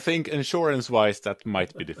 I think insurance-wise, that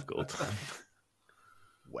might be difficult.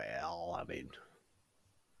 Well, I mean,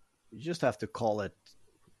 you just have to call it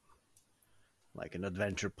like an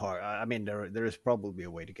adventure park. I mean, there is probably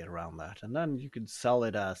a way to get around that. And then you could sell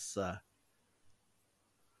it as,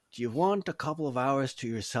 do you want a couple of hours to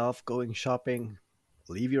yourself going shopping?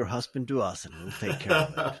 Leave your husband to us and we'll take care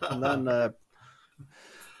of it. And then...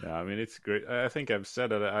 yeah, I mean, it's great. I think I've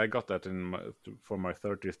said that I got that for my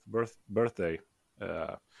 30th birthday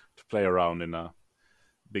to play around in a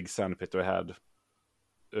big sandpit. I had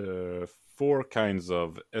 4 kinds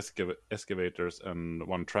of excavators and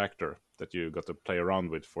 1 tractor that you got to play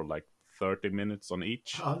around with for like 30 minutes on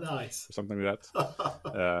each. Oh, nice. Or something like that.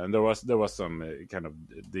 And there was some kind of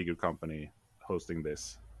digger company hosting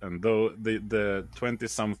this. And though the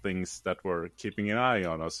 20-somethings that were keeping an eye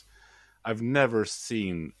on us, I've never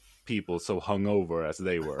seen people so hungover as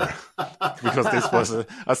they were. Because this was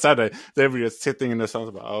a Saturday. They were just sitting in the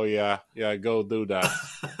sun. Oh, yeah, go do that.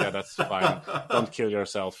 Yeah, that's fine. Don't kill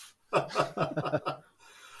yourself.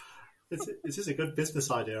 This is a good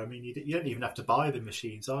business idea. I mean, you don't even have to buy the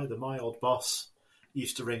machines either. My old boss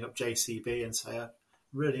used to ring up JCB and say, I'm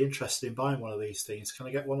really interested in buying one of these things. Can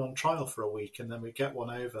I get one on trial for a week? And then we get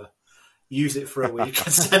one over, use it for a week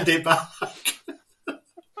and send it back.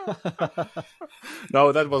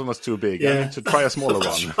 No, that one was too big. I need to try a smaller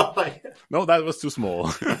one. Right. No, that was too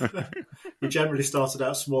small. He generally started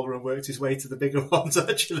out smaller and worked his way to the bigger ones,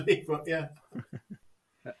 actually. But yeah.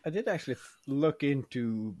 I did actually look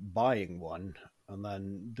into buying one and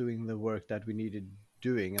then doing the work that we needed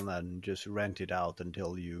doing and then just rent it out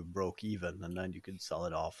until you broke even and then you could sell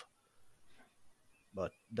it off.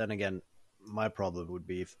 But then again, my problem would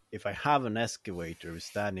be if I have an excavator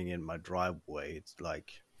standing in my driveway, it's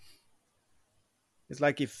like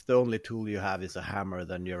if the only tool you have is a hammer,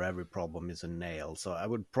 then your every problem is a nail. So I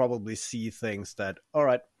would probably see things that, all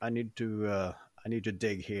right, I need to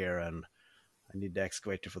dig here and I need the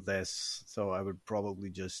excavator for this. So I would probably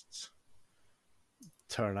just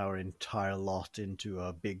turn our entire lot into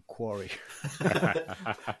a big quarry.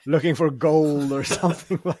 Looking for gold or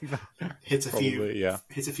something like that. Hit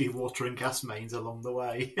a few water and gas mains along the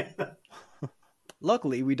way.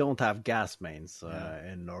 Luckily, we don't have gas mains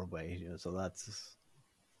in Norway, so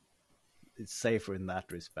it's safer in that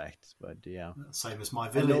respect. But yeah, same as my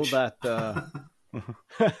village. I know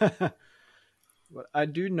that. But I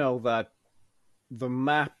do know that the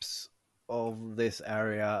maps of this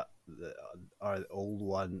area are the old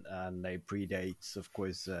one, and they predates, of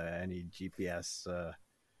course, any GPS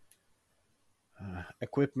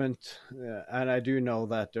equipment. And I do know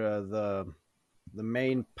that the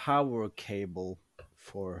main power cable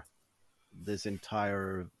for this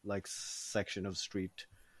entire section of street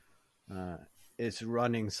is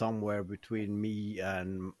running somewhere between me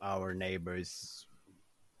and our neighbors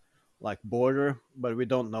border, but we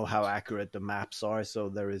don't know how accurate the maps are. So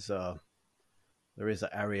there is an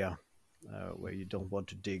area where you don't want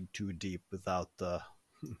to dig too deep without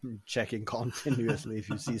checking continuously if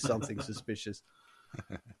you see something suspicious.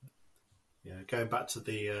 Yeah, going back to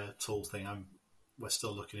the tool thing, we're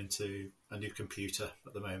still looking into a new computer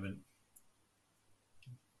at the moment.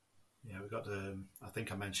 Yeah, we got. I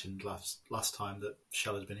think I mentioned last time that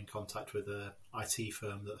Shell had been in contact with an IT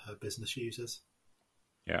firm that her business uses.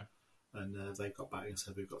 Yeah, and they got back and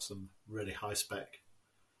said we've got some really high spec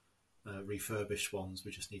refurbished ones. We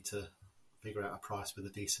just need to figure out a price with a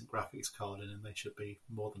decent graphics card in, and they should be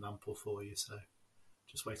more than ample for you. So,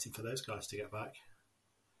 just waiting for those guys to get back.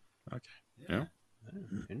 Okay. Yeah.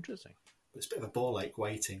 Interesting. But it's a bit of a ball ache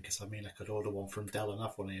waiting because I could order one from Dell and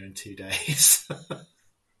have one here in 2 days.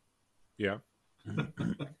 Yeah.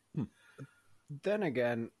 Then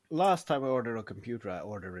again, last time I ordered a computer, I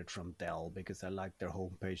ordered it from Dell because I liked their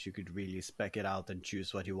homepage. You could really spec it out and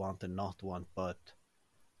choose what you want and not want, but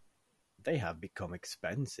they have become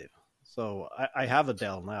expensive. So I have a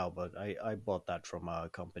Dell now, but I bought that from a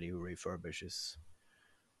company who refurbishes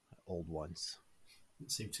old ones.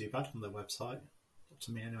 Didn't seem too bad on their website,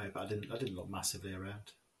 to me anyway. But I didn't look massively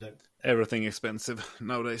around. No. Everything expensive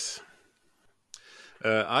nowadays.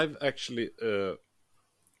 I've actually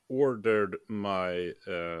ordered my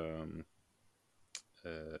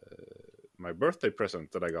my birthday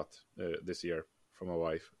present that I got this year from my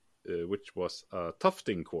wife, which was a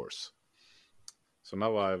Tufting course. So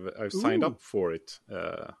now I've signed up for it.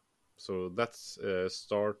 So that's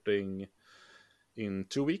starting in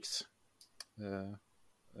 2 weeks. A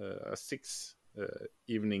 6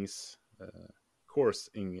 evenings course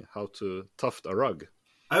in how to tuft a rug.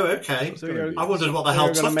 Oh, okay. So I wondered what the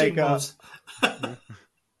hell tufting was.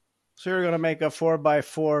 So you're gonna make a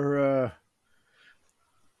 4x4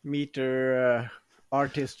 meter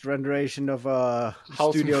artist renderation of a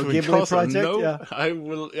House Studio moving Ghibli castle. project? No, Yeah. I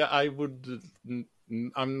will. Yeah, I would.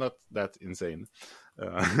 I'm not that insane.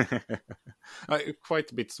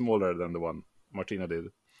 Quite a bit smaller than the one Martina did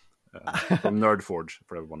from Nerdforge.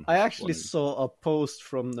 For everyone, I actually wondering. saw a post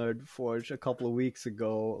from Nerdforge a couple of weeks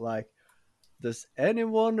ago, like, does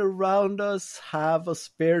anyone around us have a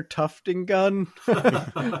spare tufting gun?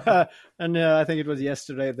 And I think it was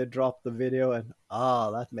yesterday they dropped the video, and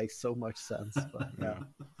that makes so much sense. But, yeah.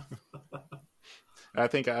 I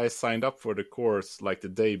think I signed up for the course like the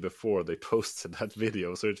day before they posted that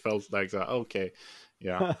video, so it felt like okay,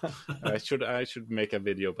 yeah, I should make a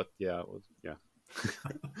video, but yeah.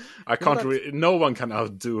 I can't. No one can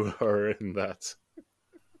outdo her in that.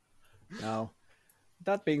 No.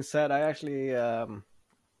 That being said, I actually, I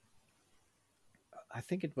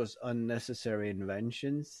think it was Unnecessary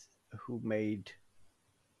Inventions who made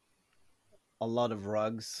a lot of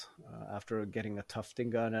rugs after getting a tufting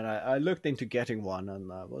gun, and I looked into getting one,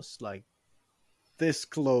 and I was like this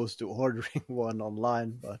close to ordering one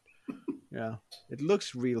online, but yeah, it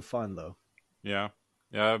looks real fun though. Yeah.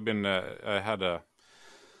 I've been. I had a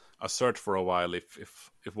search for a while if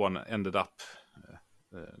one ended up.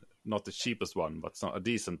 Not the cheapest one, but a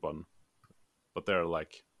decent one. But they're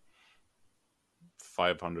like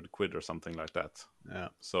 500 quid or something like that. Yeah.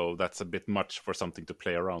 So that's a bit much for something to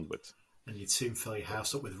play around with. And you'd soon fill your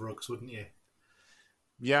house up with rugs, wouldn't you?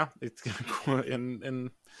 Yeah, it's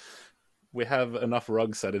and we have enough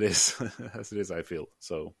rugs as it is. I feel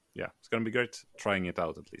so. Yeah, it's gonna be great trying it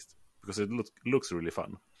out at least because it looks really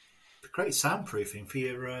fun. Great soundproofing for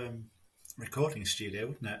your recording studio,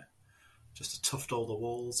 wouldn't it? Just to tuft all the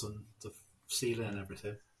walls and the ceiling and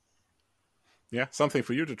everything. Yeah, something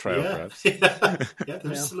for you to try out, perhaps. Yeah,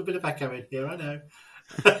 there's still a bit of echo in here, I know.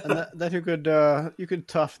 And that you could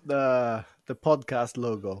tuft the podcast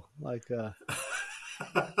logo, like.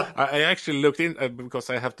 I actually looked in because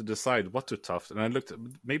I have to decide what to tuft, and I looked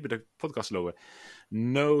maybe the podcast logo.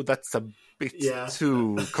 No, that's a bit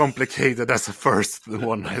too complicated as a first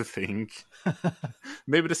one, I think.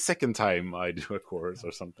 Maybe the second time I do a course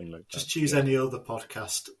or something like that. Just choose any other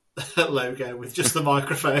podcast logo with just the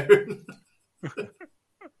microphone.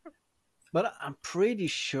 But I'm pretty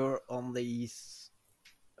sure on these,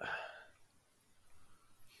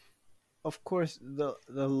 of course, the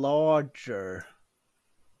larger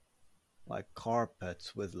like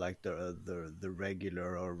carpets with like the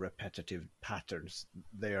regular or repetitive patterns,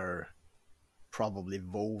 they are probably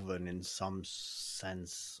woven in some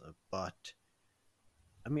sense. But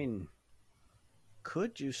I mean,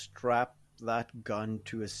 could you strap that gun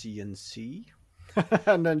to a CNC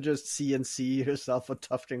and then just CNC yourself a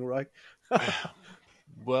tufting rug?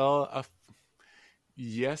 Well,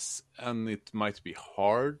 yes, and it might be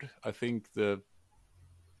hard. I think to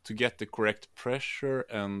get the correct pressure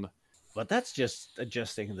and. But that's just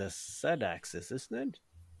adjusting the Z-axis, isn't it?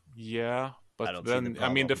 Yeah, but then I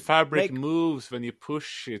mean the fabric moves when you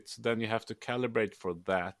push it. Then you have to calibrate for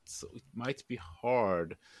that. So it might be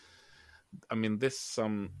hard. I mean, this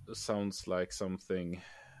sounds like something.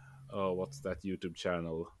 Oh, what's that YouTube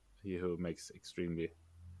channel? He who makes extremely.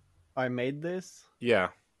 I made this. Yeah.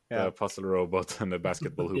 The puzzle robot and the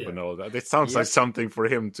basketball hoop Yeah. and all that. It sounds like something for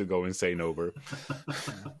him to go insane over.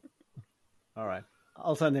 All right.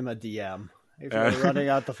 I'll send him a DM. If you're running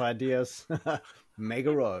out of ideas, make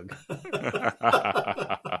a rug.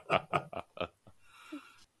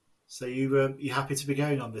 So you happy to be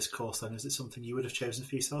going on this course then? Is it something you would have chosen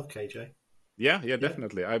for yourself, KJ? Yeah,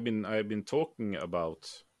 definitely. I've been talking about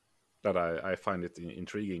that. I find it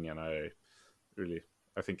intriguing, and I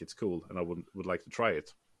think it's cool, and I would like to try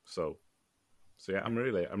it. So yeah, I'm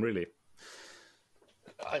really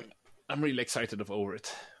excited over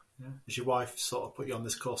it. Yeah. Has your wife sort of put you on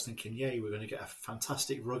this course thinking, yeah, we're going to get a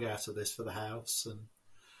fantastic rug out of this for the house, and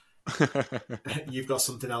you've got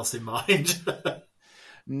something else in mind?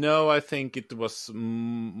 No, I think it was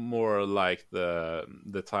more like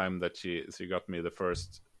the time that she got me the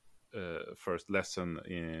first lesson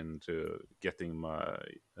into getting my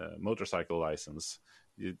motorcycle license.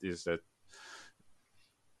 It is that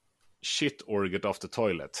shit or get off the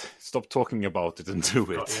toilet. Stop talking about it and do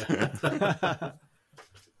it.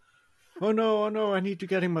 Oh no, I need to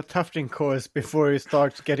get him a tufting course before he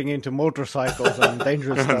starts getting into motorcycles and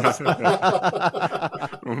dangerous stuff.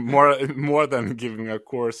 more than giving a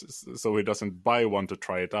course so he doesn't buy one to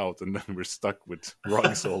try it out, and then we're stuck with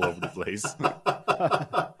rugs all over the place.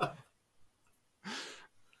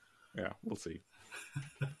 Yeah, we'll see.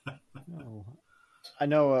 Oh. I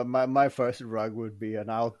know my first rug would be an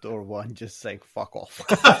outdoor one, just saying "fuck off."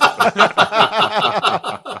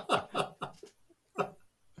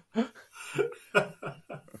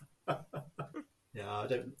 Yeah,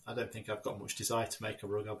 I don't think I've got much desire to make a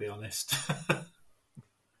rug. I'll be honest, but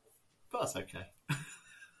that's okay.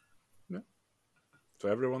 To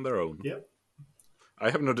everyone their own. Yep. I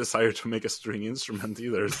have no desire to make a string instrument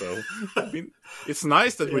either, so I mean, it's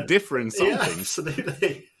nice that we differ in some things.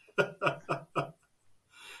 Absolutely.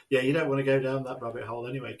 Yeah, you don't want to go down that rabbit hole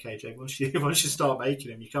anyway, KJ. Once you start making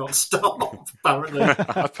them, you can't stop. Apparently,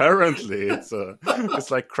 apparently,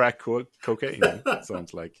 it's like crack cocaine. It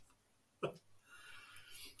sounds like. I'm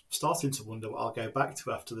starting to wonder what I'll go back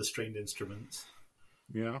to after the stringed instruments.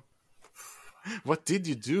 Yeah. What did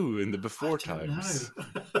you do in the before times?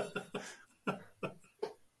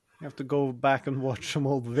 You have to go back and watch some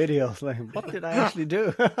old videos. Like, what did I actually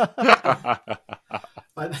do?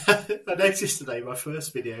 I noticed today my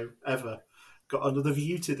first video ever got another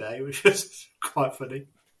view today, which was quite funny.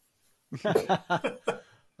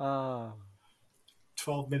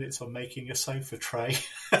 12 minutes on making a sofa tray.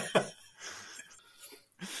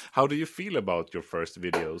 How do you feel about your first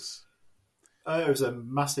videos? It was a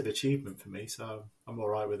massive achievement for me, so I'm all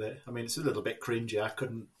right with it. I mean, it's a little bit cringy.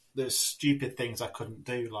 There's stupid things I couldn't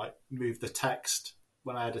do, like move the text.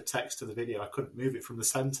 When I had a text to the video, I couldn't move it from the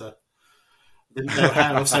centre. Didn't know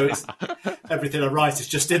how, so everything I write is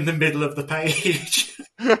just in the middle of the page.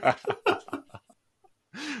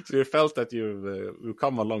 So you felt that you've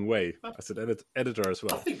come a long way as an editor as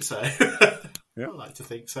well. I think so. Yeah. I like to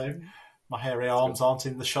think so. My hairy arms aren't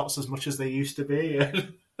in the shots as much as they used to be.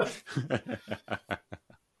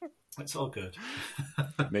 It's all good.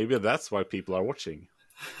 Maybe that's why people are watching.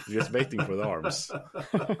 Just waiting for the arms.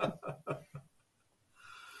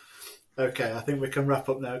 Okay, I think we can wrap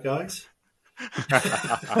up now, guys.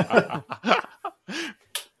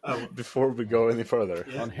 Before we go any further.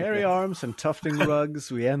 On hairy arms and tufting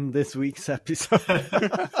rugs, we end this week's episode.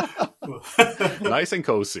 Nice and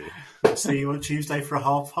cozy. See you on Tuesday for a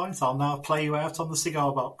half pint. I'll now play you out on the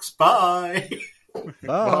cigar box. Bye. Bye.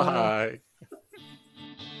 Bye.